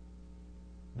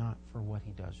 not for what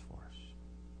He does for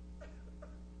us.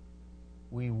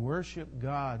 We worship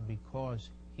God because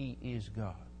He is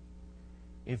God.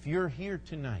 If you're here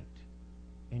tonight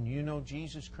and you know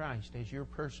Jesus Christ as your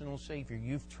personal Savior,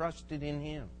 you've trusted in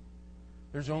Him,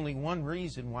 there's only one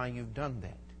reason why you've done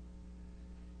that.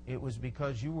 It was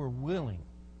because you were willing,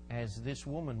 as this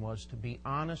woman was, to be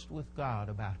honest with God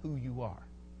about who you are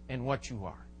and what you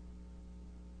are.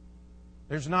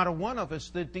 There's not a one of us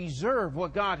that deserve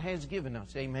what God has given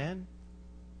us. Amen?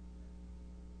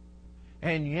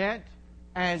 And yet,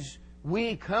 as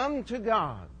we come to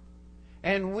God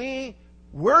and we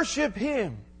worship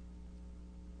Him,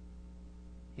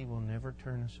 He will never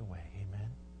turn us away. Amen?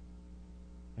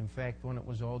 In fact, when it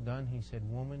was all done, He said,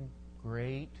 "Woman,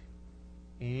 great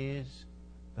is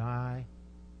thy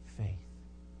faith."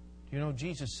 You know,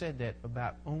 Jesus said that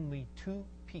about only 2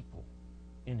 people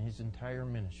in His entire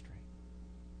ministry.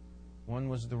 One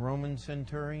was the Roman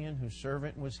centurion whose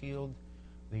servant was healed.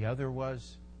 The other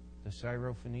was the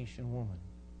Syrophoenician woman.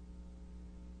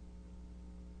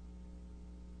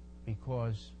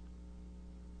 Because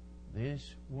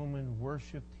this woman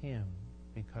worshiped Him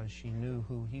because she knew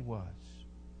who He was.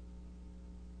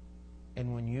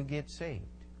 And when you get saved,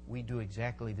 we do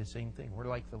exactly the same thing. We're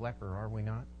like the leper, are we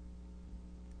not?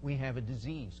 We have a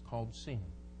disease called sin.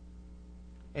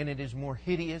 And it is more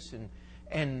hideous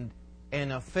and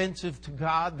offensive to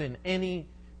God than any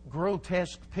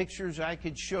grotesque pictures I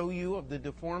could show you of the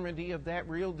deformity of that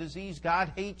real disease.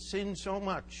 God hates sin so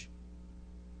much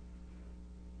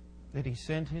that He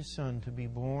sent His Son to be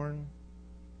born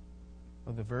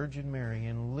of the Virgin Mary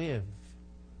and live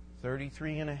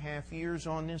 33 and a half years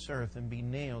on this earth and be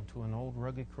nailed to an old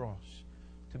rugged cross,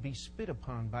 to be spit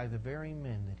upon by the very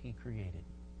men that He created,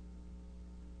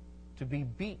 to be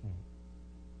beaten,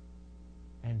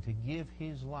 and to give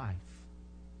His life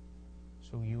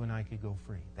so you and I could go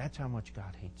free. That's how much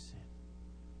God hates sin.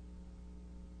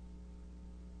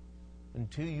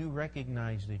 Until you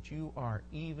recognize that you are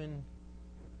even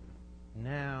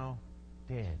now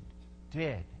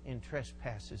dead in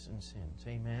trespasses and sins.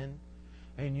 Amen?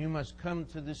 And you must come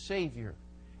to the Savior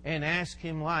and ask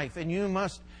Him life. And you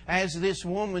must, as this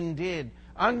woman did,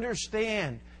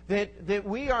 understand that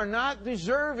we are not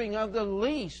deserving of the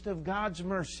least of God's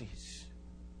mercies.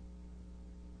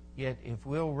 Yet if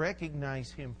we'll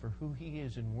recognize Him for who He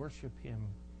is and worship Him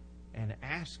and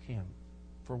ask Him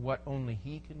for what only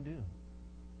He can do,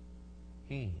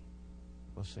 He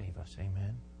will save us.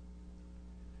 Amen?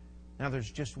 Now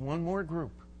there's just one more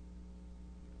group.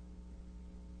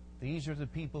 These are the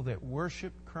people that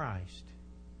worshiped Christ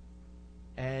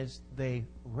as they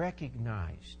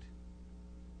recognized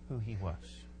who He was.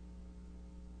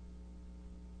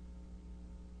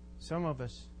 Some of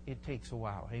us, it takes a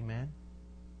while. Amen?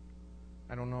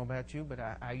 I don't know about you, but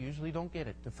I usually don't get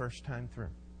it the first time through.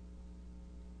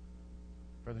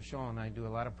 Brother Shaw and I do a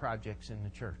lot of projects in the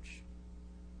church.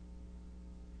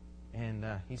 And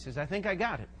he says, I think I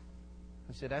got it.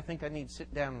 I said, I think I need to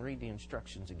sit down and read the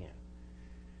instructions again.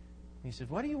 He said,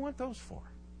 what do you want those for?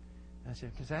 I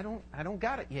said, because I don't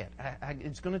got it yet.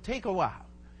 It's going to take a while.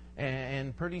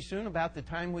 And pretty soon, about the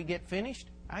time we get finished,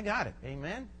 I got it.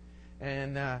 Amen?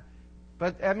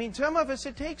 But, I mean, some of us,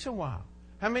 it takes a while.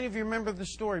 How many of you remember the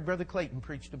story Brother Clayton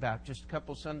preached about just a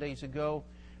couple Sundays ago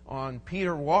on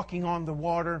Peter walking on the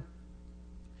water?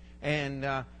 And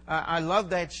I love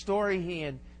that story. He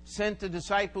had sent the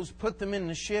disciples, put them in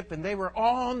the ship, and they were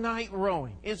all night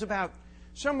rowing. It was about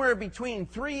somewhere between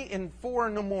 3 and 4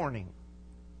 in the morning.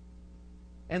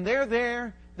 And they're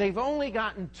there. They've only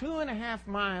gotten 2.5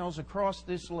 miles across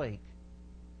this lake.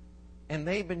 And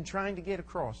they've been trying to get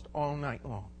across all night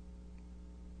long.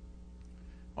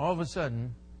 All of a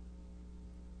sudden,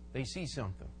 they see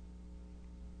something.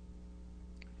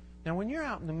 Now, when you're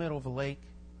out in the middle of a lake,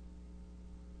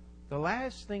 the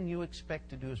last thing you expect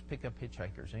to do is pick up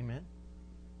hitchhikers. Amen?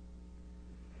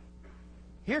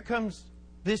 Here comes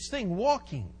this thing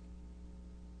walking.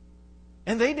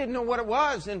 And they didn't know what it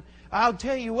was. And I'll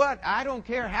tell you what, I don't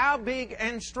care how big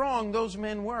and strong those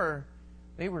men were.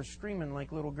 They were screaming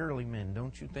like little girly men,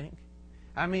 don't you think?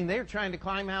 I mean, they were trying to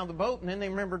climb out of the boat, and then they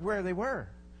remembered where they were.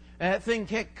 That thing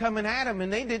kept coming at them,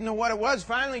 and they didn't know what it was.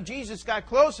 Finally, Jesus got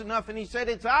close enough, and He said,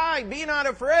 it's I, be not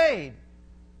afraid.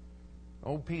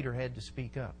 Old Peter had to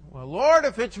speak up. Well, Lord,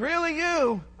 if it's really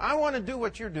You, I want to do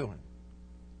what You're doing.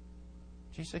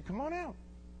 She said, come on out.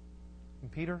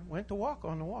 And Peter went to walk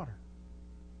on the water.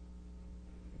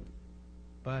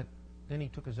 But then he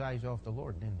took his eyes off the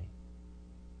Lord, didn't he?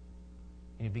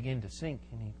 And he began to sink,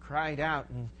 and he cried out,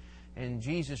 and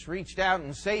Jesus reached out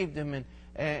and saved him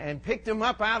and picked him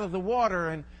up out of the water.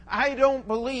 And I don't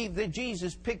believe that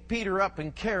Jesus picked Peter up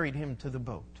and carried him to the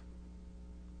boat.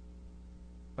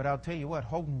 But I'll tell you what,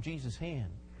 holding Jesus'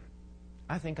 hand,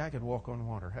 I think I could walk on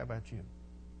water. How about you?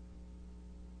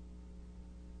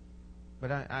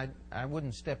 But I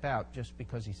wouldn't step out just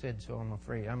because He said so, I'm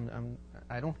afraid.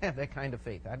 I don't have that kind of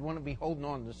faith. I'd want to be holding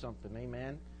on to something.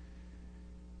 Amen?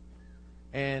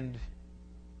 And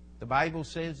the Bible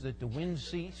says that the wind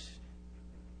ceased,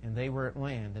 and they were at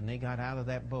land, and they got out of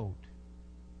that boat.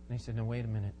 And they said, no, wait a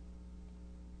minute.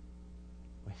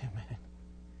 Wait a minute.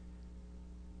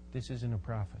 This isn't a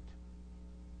prophet.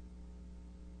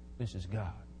 This is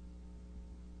God.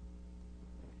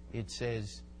 It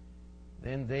says,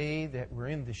 then they that were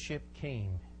in the ship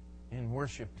came and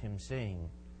worshipped Him, saying,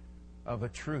 of a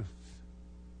truth,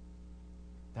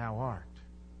 Thou art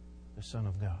the Son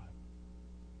of God.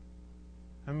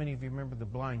 How many of you remember the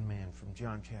blind man from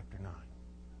John chapter 9?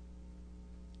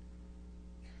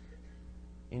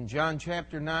 In John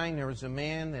chapter 9, there was a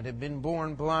man that had been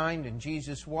born blind, and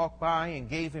Jesus walked by and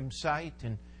gave him sight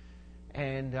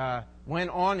and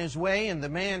went on his way, and the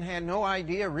man had no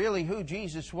idea really who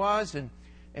Jesus was.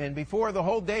 And before the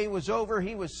whole day was over,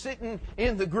 he was sitting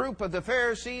in the group of the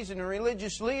Pharisees and the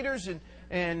religious leaders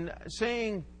and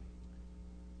saying,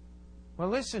 well,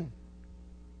 listen,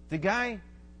 the guy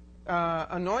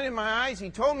anointed my eyes. He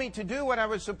told me to do what I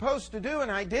was supposed to do,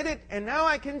 and I did it, and now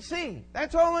I can see.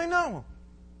 That's all I know.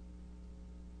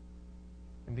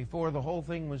 And before the whole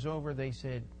thing was over, they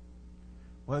said,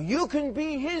 well, you can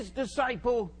be his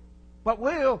disciple, but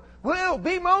we'll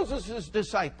be Moses'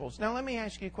 disciples. Now, let me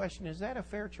ask you a question. Is that a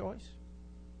fair choice?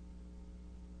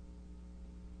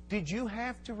 Did you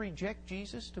have to reject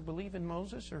Jesus to believe in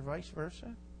Moses or vice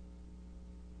versa?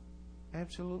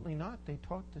 Absolutely not. They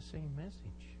taught the same message.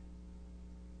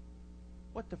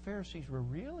 What the Pharisees were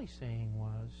really saying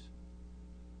was,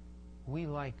 we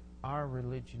like our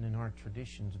religion and our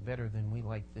traditions better than we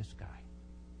like this guy.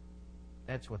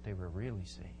 That's what they were really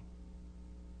saying.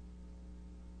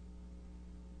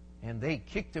 And they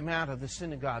kicked him out of the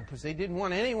synagogue because they didn't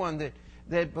want anyone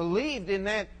that believed in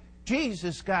that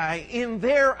Jesus guy in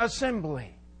their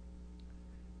assembly.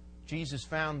 Jesus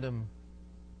found them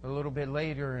a little bit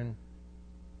later, and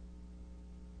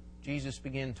Jesus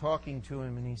began talking to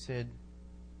him, and he said,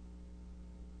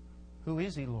 who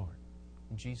is he, Lord?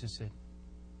 And Jesus said,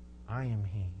 I am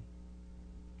he.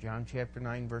 John chapter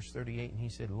 9, verse 38, and he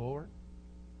said, Lord,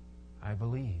 I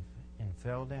believe, and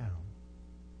fell down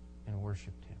and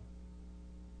worshipped him.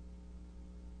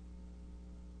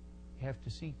 You have to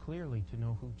see clearly to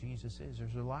know who Jesus is.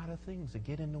 There's a lot of things that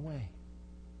get in the way,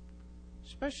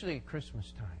 especially at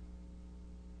Christmas time.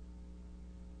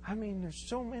 I mean, there's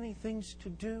so many things to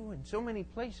do and so many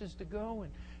places to go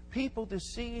and people to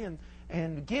see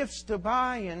and gifts to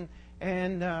buy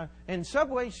and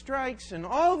subway strikes and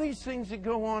all these things that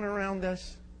go on around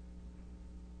us.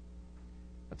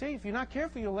 I'll tell you, if you're not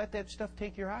careful, you'll let that stuff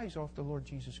take your eyes off the Lord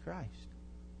Jesus Christ.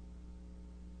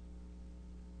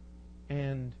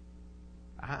 And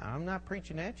I'm not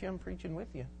preaching at you, I'm preaching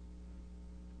with you.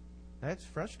 That's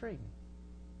frustrating.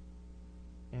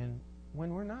 And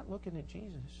when we're not looking at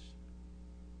Jesus,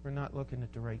 we're not looking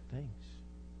at the right things.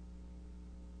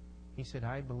 He said,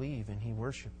 I believe, and he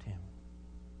worshiped him.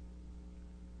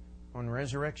 On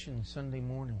Resurrection Sunday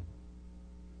morning,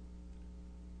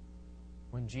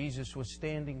 when Jesus was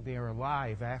standing there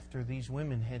alive after these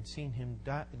women had seen him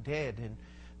dead, and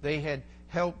they had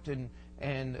helped and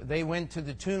they went to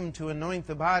the tomb to anoint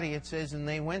the body, it says, and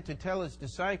they went to tell his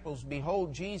disciples,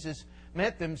 behold, Jesus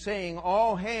met them, saying,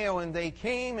 all hail, and they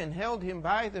came and held him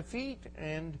by the feet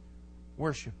and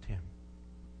worshipped him.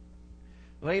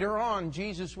 Later on,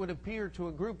 Jesus would appear to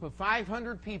a group of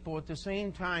 500 people at the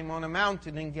same time on a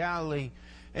mountain in Galilee.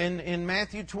 And in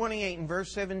Matthew 28 and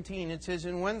verse 17, it says,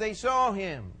 and when they saw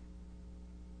him,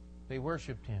 they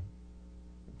worshipped him.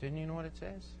 Didn't you know what it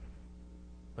says?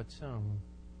 But some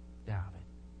doubted.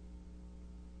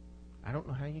 I don't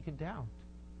know how you could doubt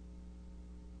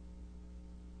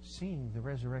seeing the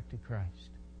resurrected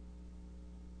Christ.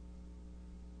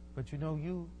 But you know,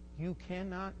 you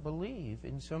cannot believe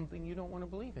in something you don't want to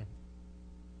believe in.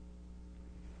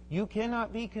 You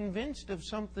cannot be convinced of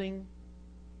something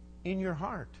in your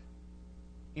heart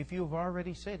if you have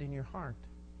already said in your heart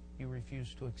you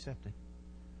refuse to accept it.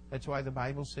 That's why the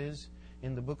Bible says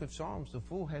in the book of Psalms, the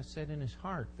fool has said in his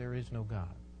heart, there is no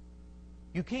God.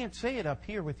 You can't say it up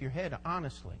here with your head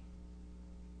honestly,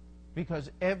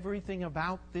 because everything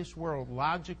about this world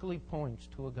logically points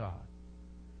to a God.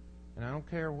 And I don't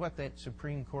care what that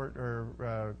Supreme Court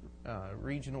or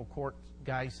regional court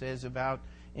guy says about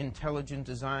intelligent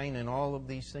design and all of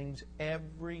these things.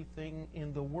 Everything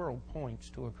in the world points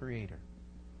to a creator.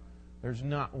 There's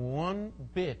not one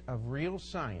bit of real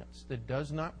science that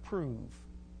does not prove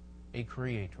a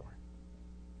creator.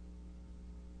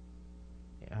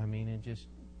 I mean, it just,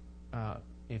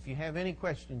 if you have any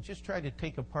questions, just try to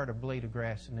take apart a blade of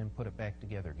grass and then put it back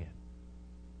together again.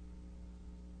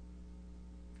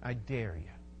 I dare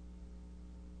you.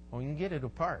 Well, you can get it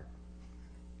apart,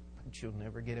 but you'll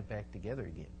never get it back together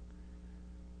again.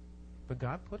 But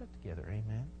God put it together,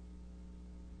 amen?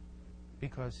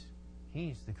 Because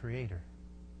He's the Creator.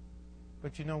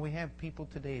 But you know, we have people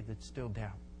today that still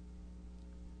doubt.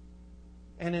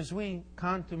 And as we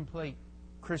contemplate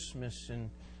Christmas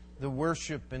and the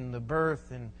worship and the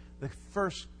birth and the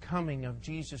first coming of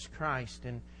Jesus Christ,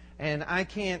 and I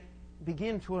can't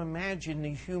begin to imagine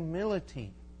the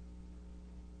humility,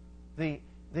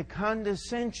 the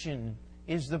condescension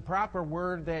is the proper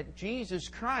word that Jesus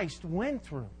Christ went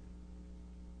through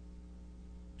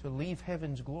to leave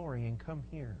heaven's glory and come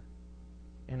here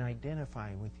and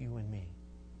identify with you and me.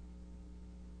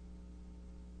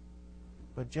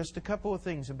 But just a couple of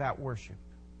things about worship.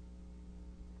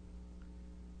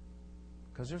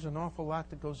 Because there's an awful lot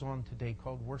that goes on today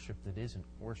called worship that isn't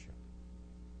worship.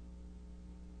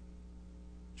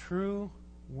 True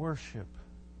worship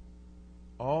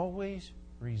always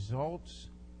results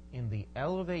in the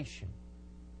elevation,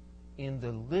 in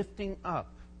the lifting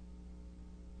up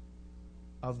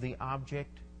of the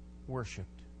object worshipped.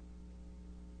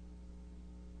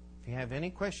 If you have any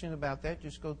question about that,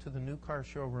 just go to the new car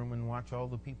showroom and watch all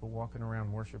the people walking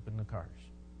around worshiping the cars.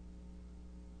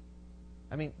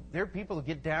 I mean, there are people that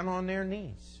get down on their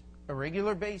knees a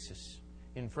regular basis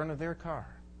in front of their car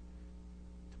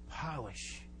to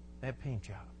polish that paint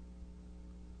job.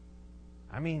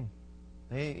 I mean,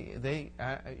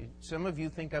 some of you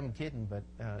think I'm kidding, but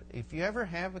if you ever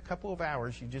have a couple of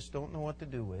hours you just don't know what to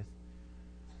do with,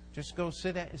 just go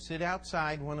sit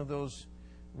outside one of those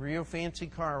real fancy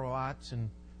car lots and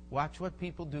watch what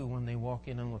people do when they walk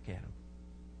in and look at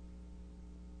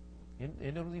them.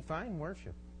 It'll define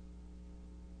worship.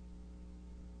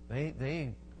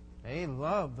 They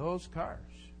love those cars.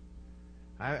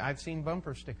 I've seen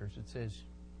bumper stickers that says,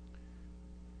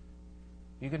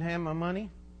 "You can have my money,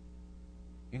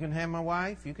 you can have my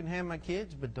wife, you can have my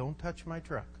kids, but don't touch my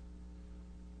truck."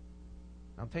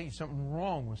 I'll tell you something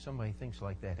wrong when somebody thinks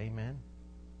like that. Amen?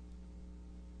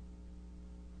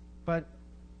 But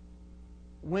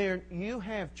where you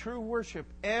have true worship,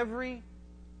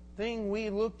 everything we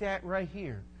looked at right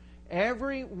here,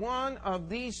 every one of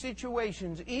these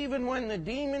situations, even when the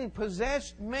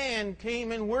demon-possessed man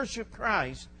came and worshiped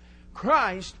Christ,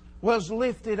 Christ was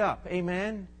lifted up.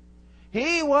 Amen?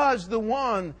 He was the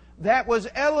one that was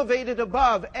elevated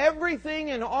above everything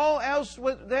and all else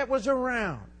that was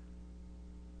around.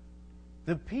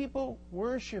 The people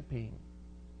worshiping,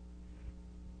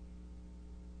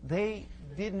 they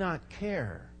did not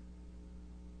care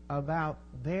about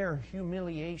their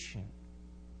humiliation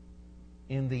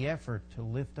in the effort to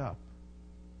lift up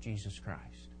Jesus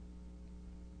Christ.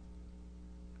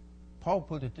 Paul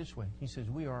put it this way. He says,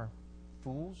 we are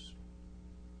fools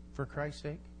for Christ's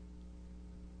sake.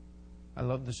 I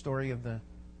love the story of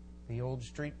the old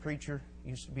street preacher.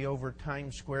 Used to be over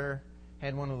Times Square.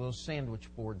 Had one of those sandwich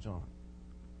boards on.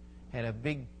 Had a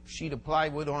big sheet of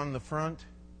plywood on the front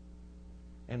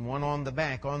and one on the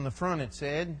back. On the front it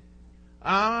said,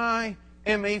 "I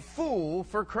am a fool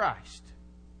for Christ."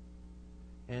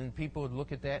 And people would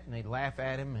look at that and they'd laugh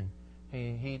at him,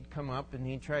 and he'd come up and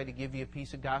he'd try to give you a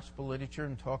piece of gospel literature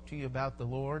and talk to you about the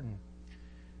Lord.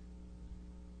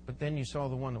 But then you saw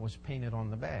the one that was painted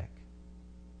on the back.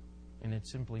 And it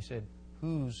simply said,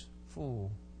 "Whose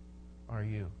fool are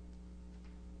you?"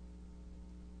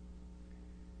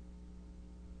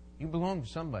 You belong to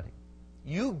somebody.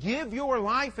 You give your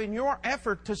life and your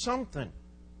effort to something.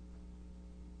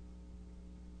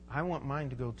 I want mine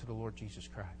to go to the Lord Jesus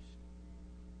Christ.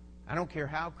 I don't care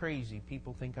how crazy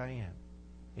people think I am.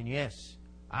 And yes,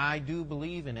 I do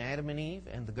believe in Adam and Eve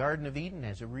and the Garden of Eden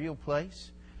as a real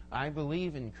place. I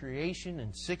believe in creation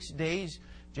in 6 days,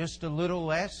 just a little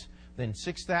less than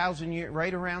 6,000 years,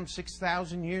 right around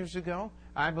 6,000 years ago.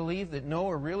 I believe that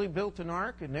Noah really built an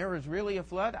ark and there was really a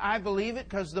flood. I believe it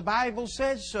because the Bible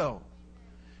says so.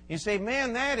 You say,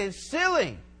 "Man, that is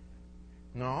silly."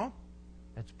 No,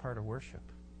 that's part of worship.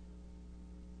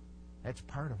 That's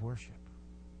part of worship.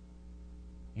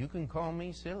 You can call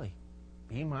me silly.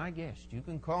 Be my guest. You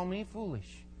can call me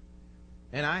foolish.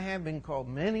 And I have been called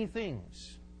many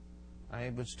things.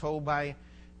 I was told by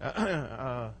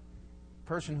a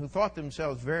person who thought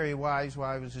themselves very wise while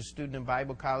I was a student in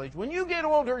Bible college, "When you get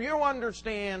older, you'll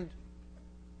understand."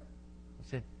 I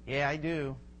said, "Yeah, I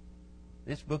do.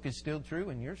 This book is still true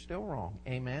and you're still wrong."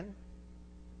 Amen?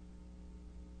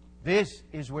 This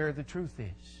is where the truth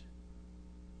is.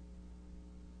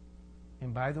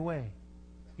 And by the way,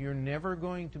 you're never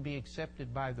going to be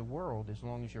accepted by the world as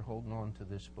long as you're holding on to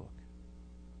this book.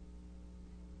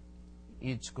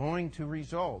 It's going to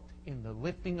result in the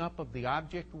lifting up of the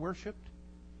object worshipped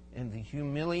and the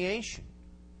humiliation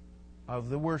of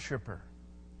the worshiper.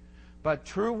 But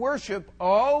true worship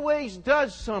always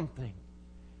does something.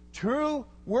 True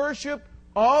worship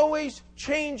always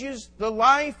changes the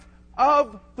life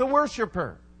of the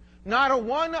worshiper. Not a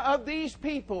one of these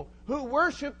people who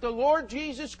worship the Lord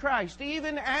Jesus Christ,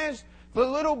 even as the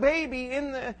little baby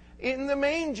in the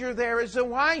manger there, as the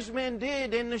wise men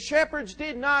did and the shepherds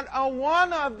did, not a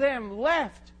one of them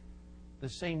left the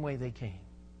same way they came.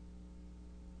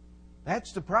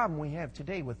 That's the problem we have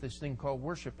today with this thing called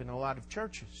worship in a lot of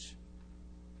churches.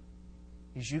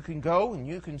 Is you can go and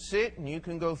you can sit and you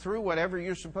can go through whatever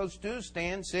you're supposed to do,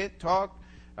 stand, sit, talk,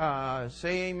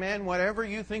 say amen, whatever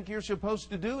you think you're supposed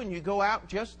to do, and you go out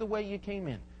just the way you came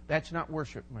in. That's not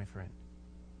worship, my friend.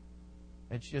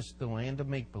 It's just the land of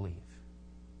make-believe.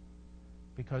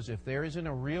 Because if there isn't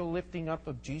a real lifting up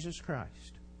of Jesus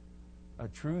Christ, a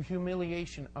true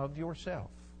humiliation of yourself,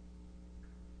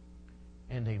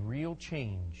 and a real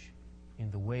change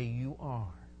in the way you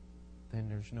are, then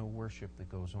there's no worship that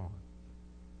goes on.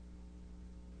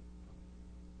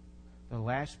 The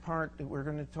last part that we're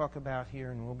going to talk about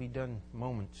here, and we'll be done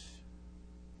moments.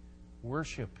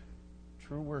 Worship,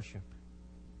 true worship,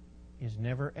 is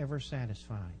never ever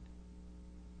satisfied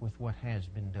with what has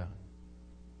been done.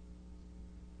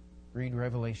 Read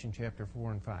Revelation chapter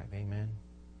 4 and 5. Amen.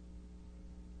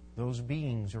 Those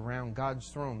beings around God's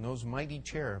throne, those mighty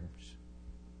cherubs.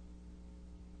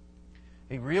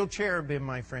 A real cherubim,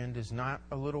 my friend, is not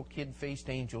a little kid-faced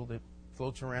angel that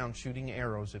floats around shooting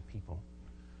arrows at people.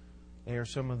 They are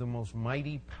some of the most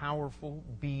mighty, powerful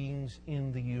beings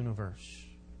in the universe.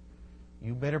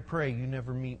 You better pray you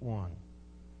never meet one.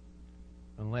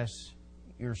 Unless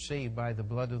you're saved by the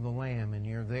blood of the Lamb and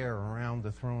you're there around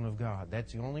the throne of God.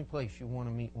 That's the only place you want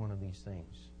to meet one of these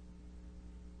things.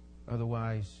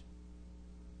 Otherwise,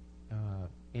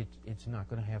 it's not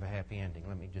going to have a happy ending.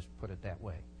 Let me just put it that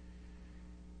way.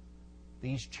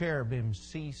 These cherubim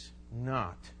cease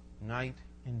not, night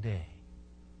and day,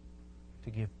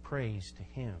 to give praise to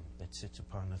Him that sits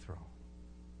upon the throne.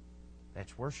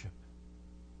 That's worship.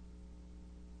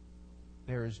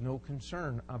 There is no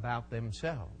concern about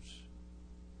themselves.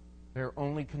 Their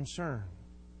only concern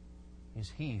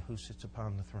is He who sits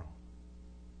upon the throne.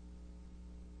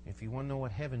 If you want to know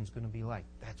what heaven's going to be like,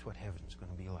 that's what heaven's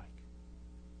going to be like.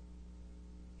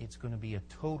 It's going to be a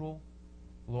total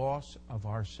loss of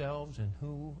ourselves and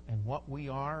who and what we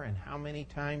are and how many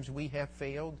times we have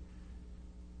failed.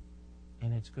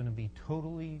 And it's going to be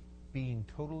being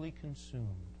totally consumed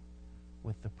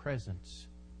with the presence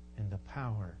and the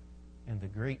power and the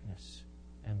greatness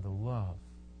and the love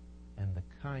and the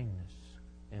kindness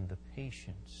and the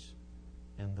patience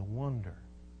and the wonder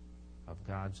of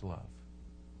God's love.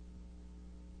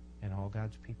 And all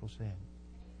God's people said,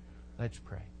 let's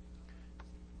pray.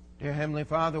 Dear Heavenly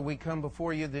Father, we come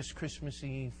before you this Christmas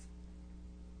Eve.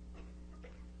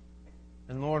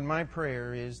 And Lord, my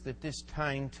prayer is that this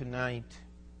time tonight,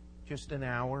 just an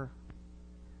hour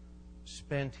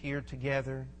spent here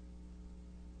together,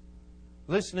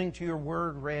 listening to your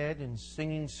word read and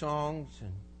singing songs,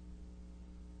 and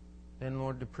then,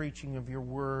 Lord, the preaching of your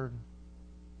word,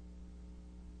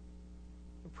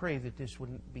 I pray that this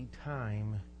wouldn't be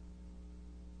time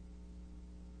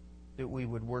that we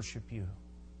would worship you,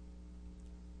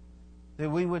 that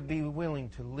we would be willing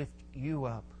to lift you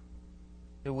up,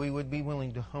 that we would be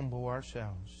willing to humble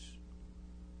ourselves,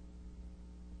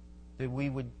 that we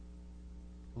would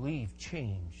leave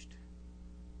changed,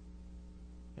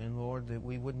 and Lord, that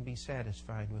we wouldn't be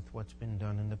satisfied with what's been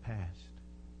done in the past,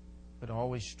 but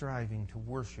always striving to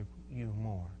worship you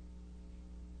more.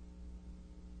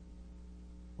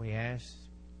 We ask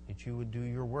that you would do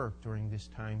your work during this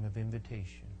time of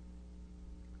invitation.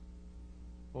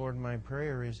 Lord, my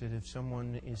prayer is that if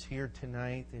someone is here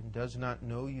tonight and does not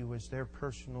know you as their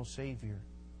personal Savior,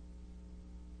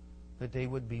 that they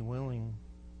would be willing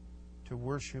to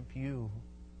worship you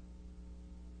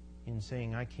in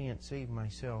saying, I can't save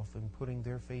myself, and putting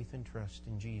their faith and trust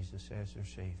in Jesus as their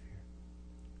Savior.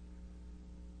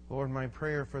 Lord, my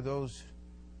prayer for those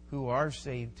who are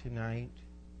saved tonight,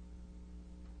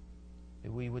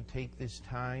 that we would take this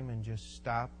time and just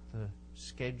stop the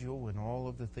schedule and all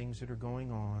of the things that are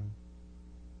going on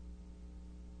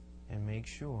and make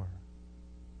sure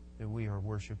that we are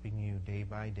worshiping you day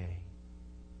by day,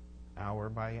 hour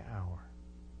by hour,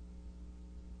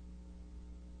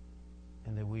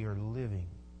 and that we are living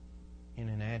in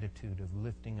an attitude of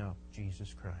lifting up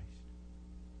Jesus Christ.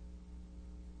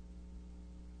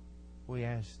 We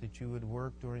ask that you would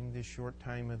work during this short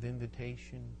time of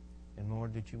invitation, and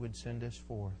Lord, that you would send us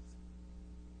forth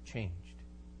changed,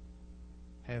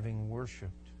 having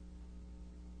worshipped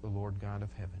the Lord God of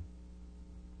heaven.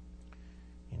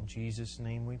 In Jesus'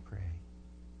 name we pray.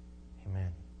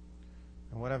 Amen.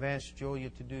 And what I've asked Julia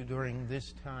to do during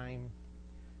this time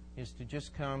is to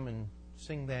just come and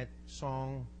sing that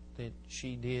song that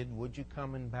she did, Would You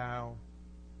Come and Bow?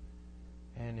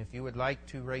 And if you would like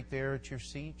to, right there at your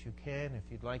seat, you can. If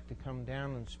you'd like to come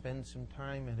down and spend some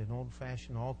time at an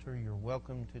old-fashioned altar, you're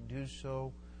welcome to do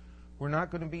so. We're not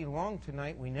going to be long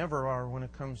tonight. We never are when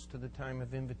it comes to the time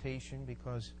of invitation,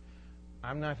 because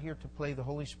I'm not here to play the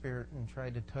Holy Spirit and try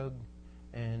to tug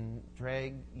and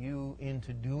drag you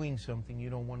into doing something you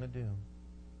don't want to do.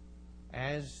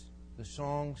 As the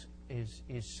songs is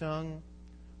sung,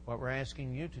 what we're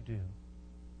asking you to do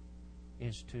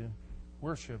is to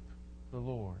worship the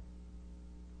Lord.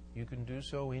 You can do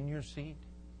so in your seat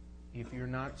if you're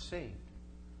not saved.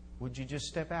 Would you just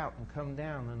step out and come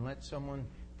down and let someone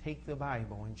take the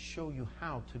Bible and show you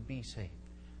how to be saved?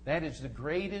 That is the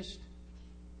greatest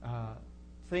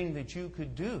thing that you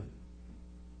could do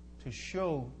to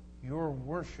show your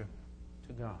worship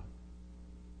to God.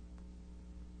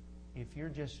 If you're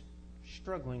just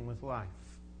struggling with life,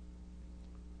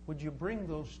 would you bring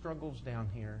those struggles down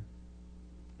here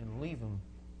and leave them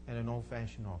at an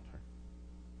old-fashioned altar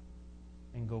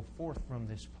and go forth from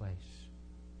this place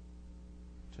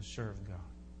to serve God?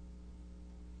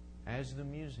 As the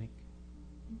music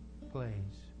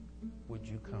plays, would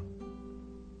you come?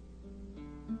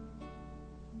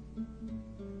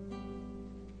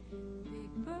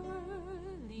 Big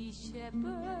burly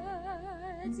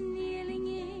shepherds kneeling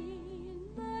in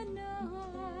the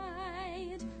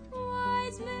night,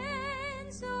 wise men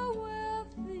so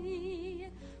wealthy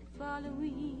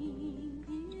following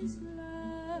His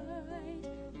light,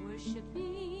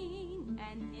 worshiping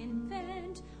an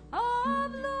infant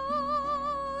of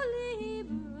lowly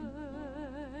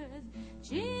birth.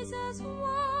 Jesus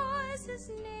was His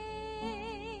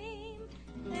name,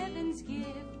 heaven's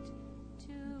gift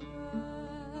to earth.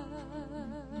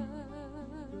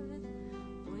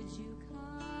 Would you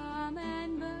come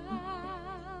and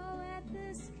bow at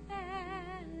this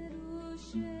cattle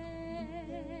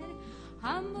shed?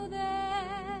 Humble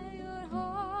there your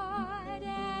heart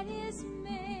at His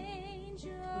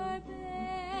manger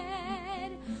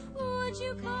bed. Would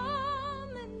you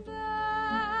come and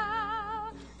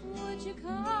bow? Would you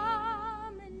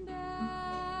come and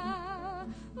bow?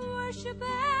 Worship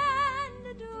and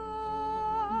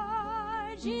adore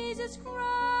Jesus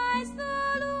Christ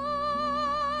the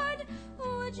Lord.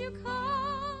 Would you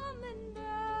come and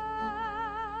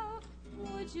bow?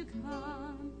 Would you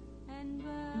come and bow?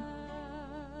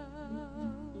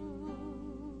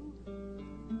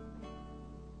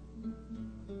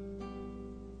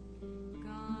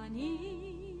 Gone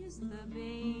is the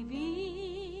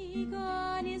baby,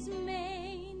 gone is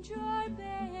manger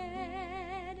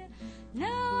bed. Now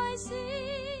I see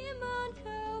Him on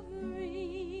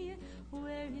Calvary,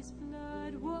 where His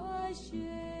blood was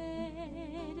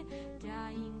shed,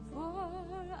 dying for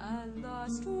a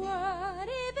lost world,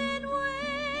 even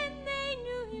when they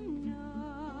knew Him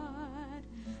not.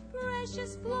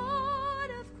 Precious blood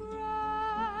of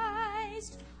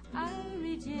Christ, our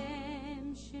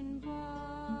redemption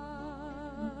bought.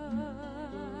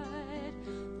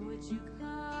 Would you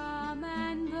come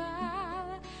and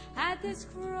bow at this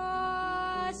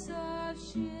cross of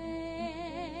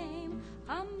shame?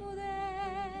 Humble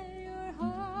there your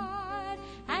heart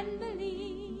and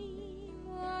believe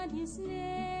on His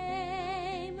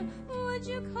name. Would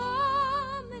you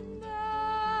come and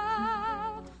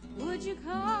bow? Would you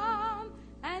come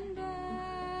and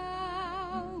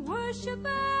bow? Worship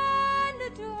and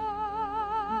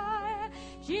adore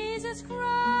Jesus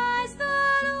Christ the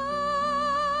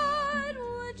Lord.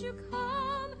 Would you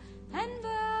come and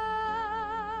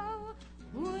bow?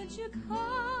 Would you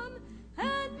come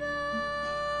and bow?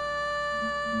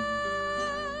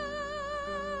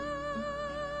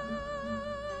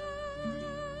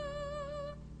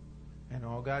 And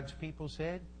all God's people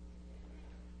said,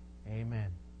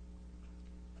 amen.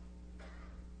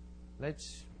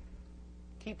 Let's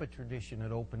keep a tradition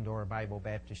at Open Door Bible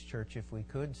Baptist Church if we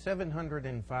could.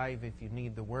 705 if you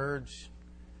need the words.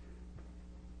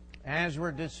 As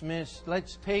we're dismissed,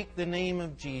 let's take the name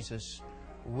of Jesus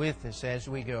with us as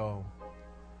we go.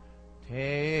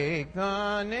 Take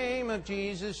the name of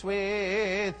Jesus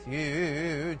with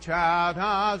you, child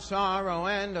of sorrow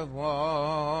and of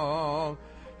woe.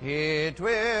 It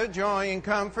will joy and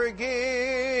comfort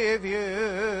give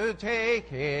you.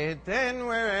 Take it then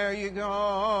where'er you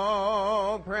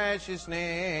go. Precious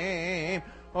name,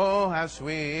 oh how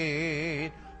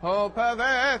sweet, hope of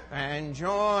earth and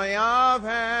joy of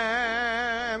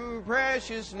heaven.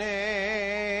 Precious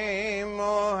name,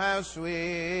 oh how sweet,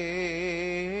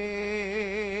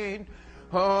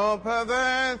 hope of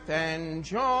earth and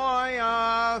joy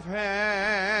of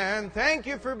heaven. Thank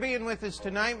you for being with us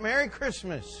tonight. Merry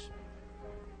Christmas.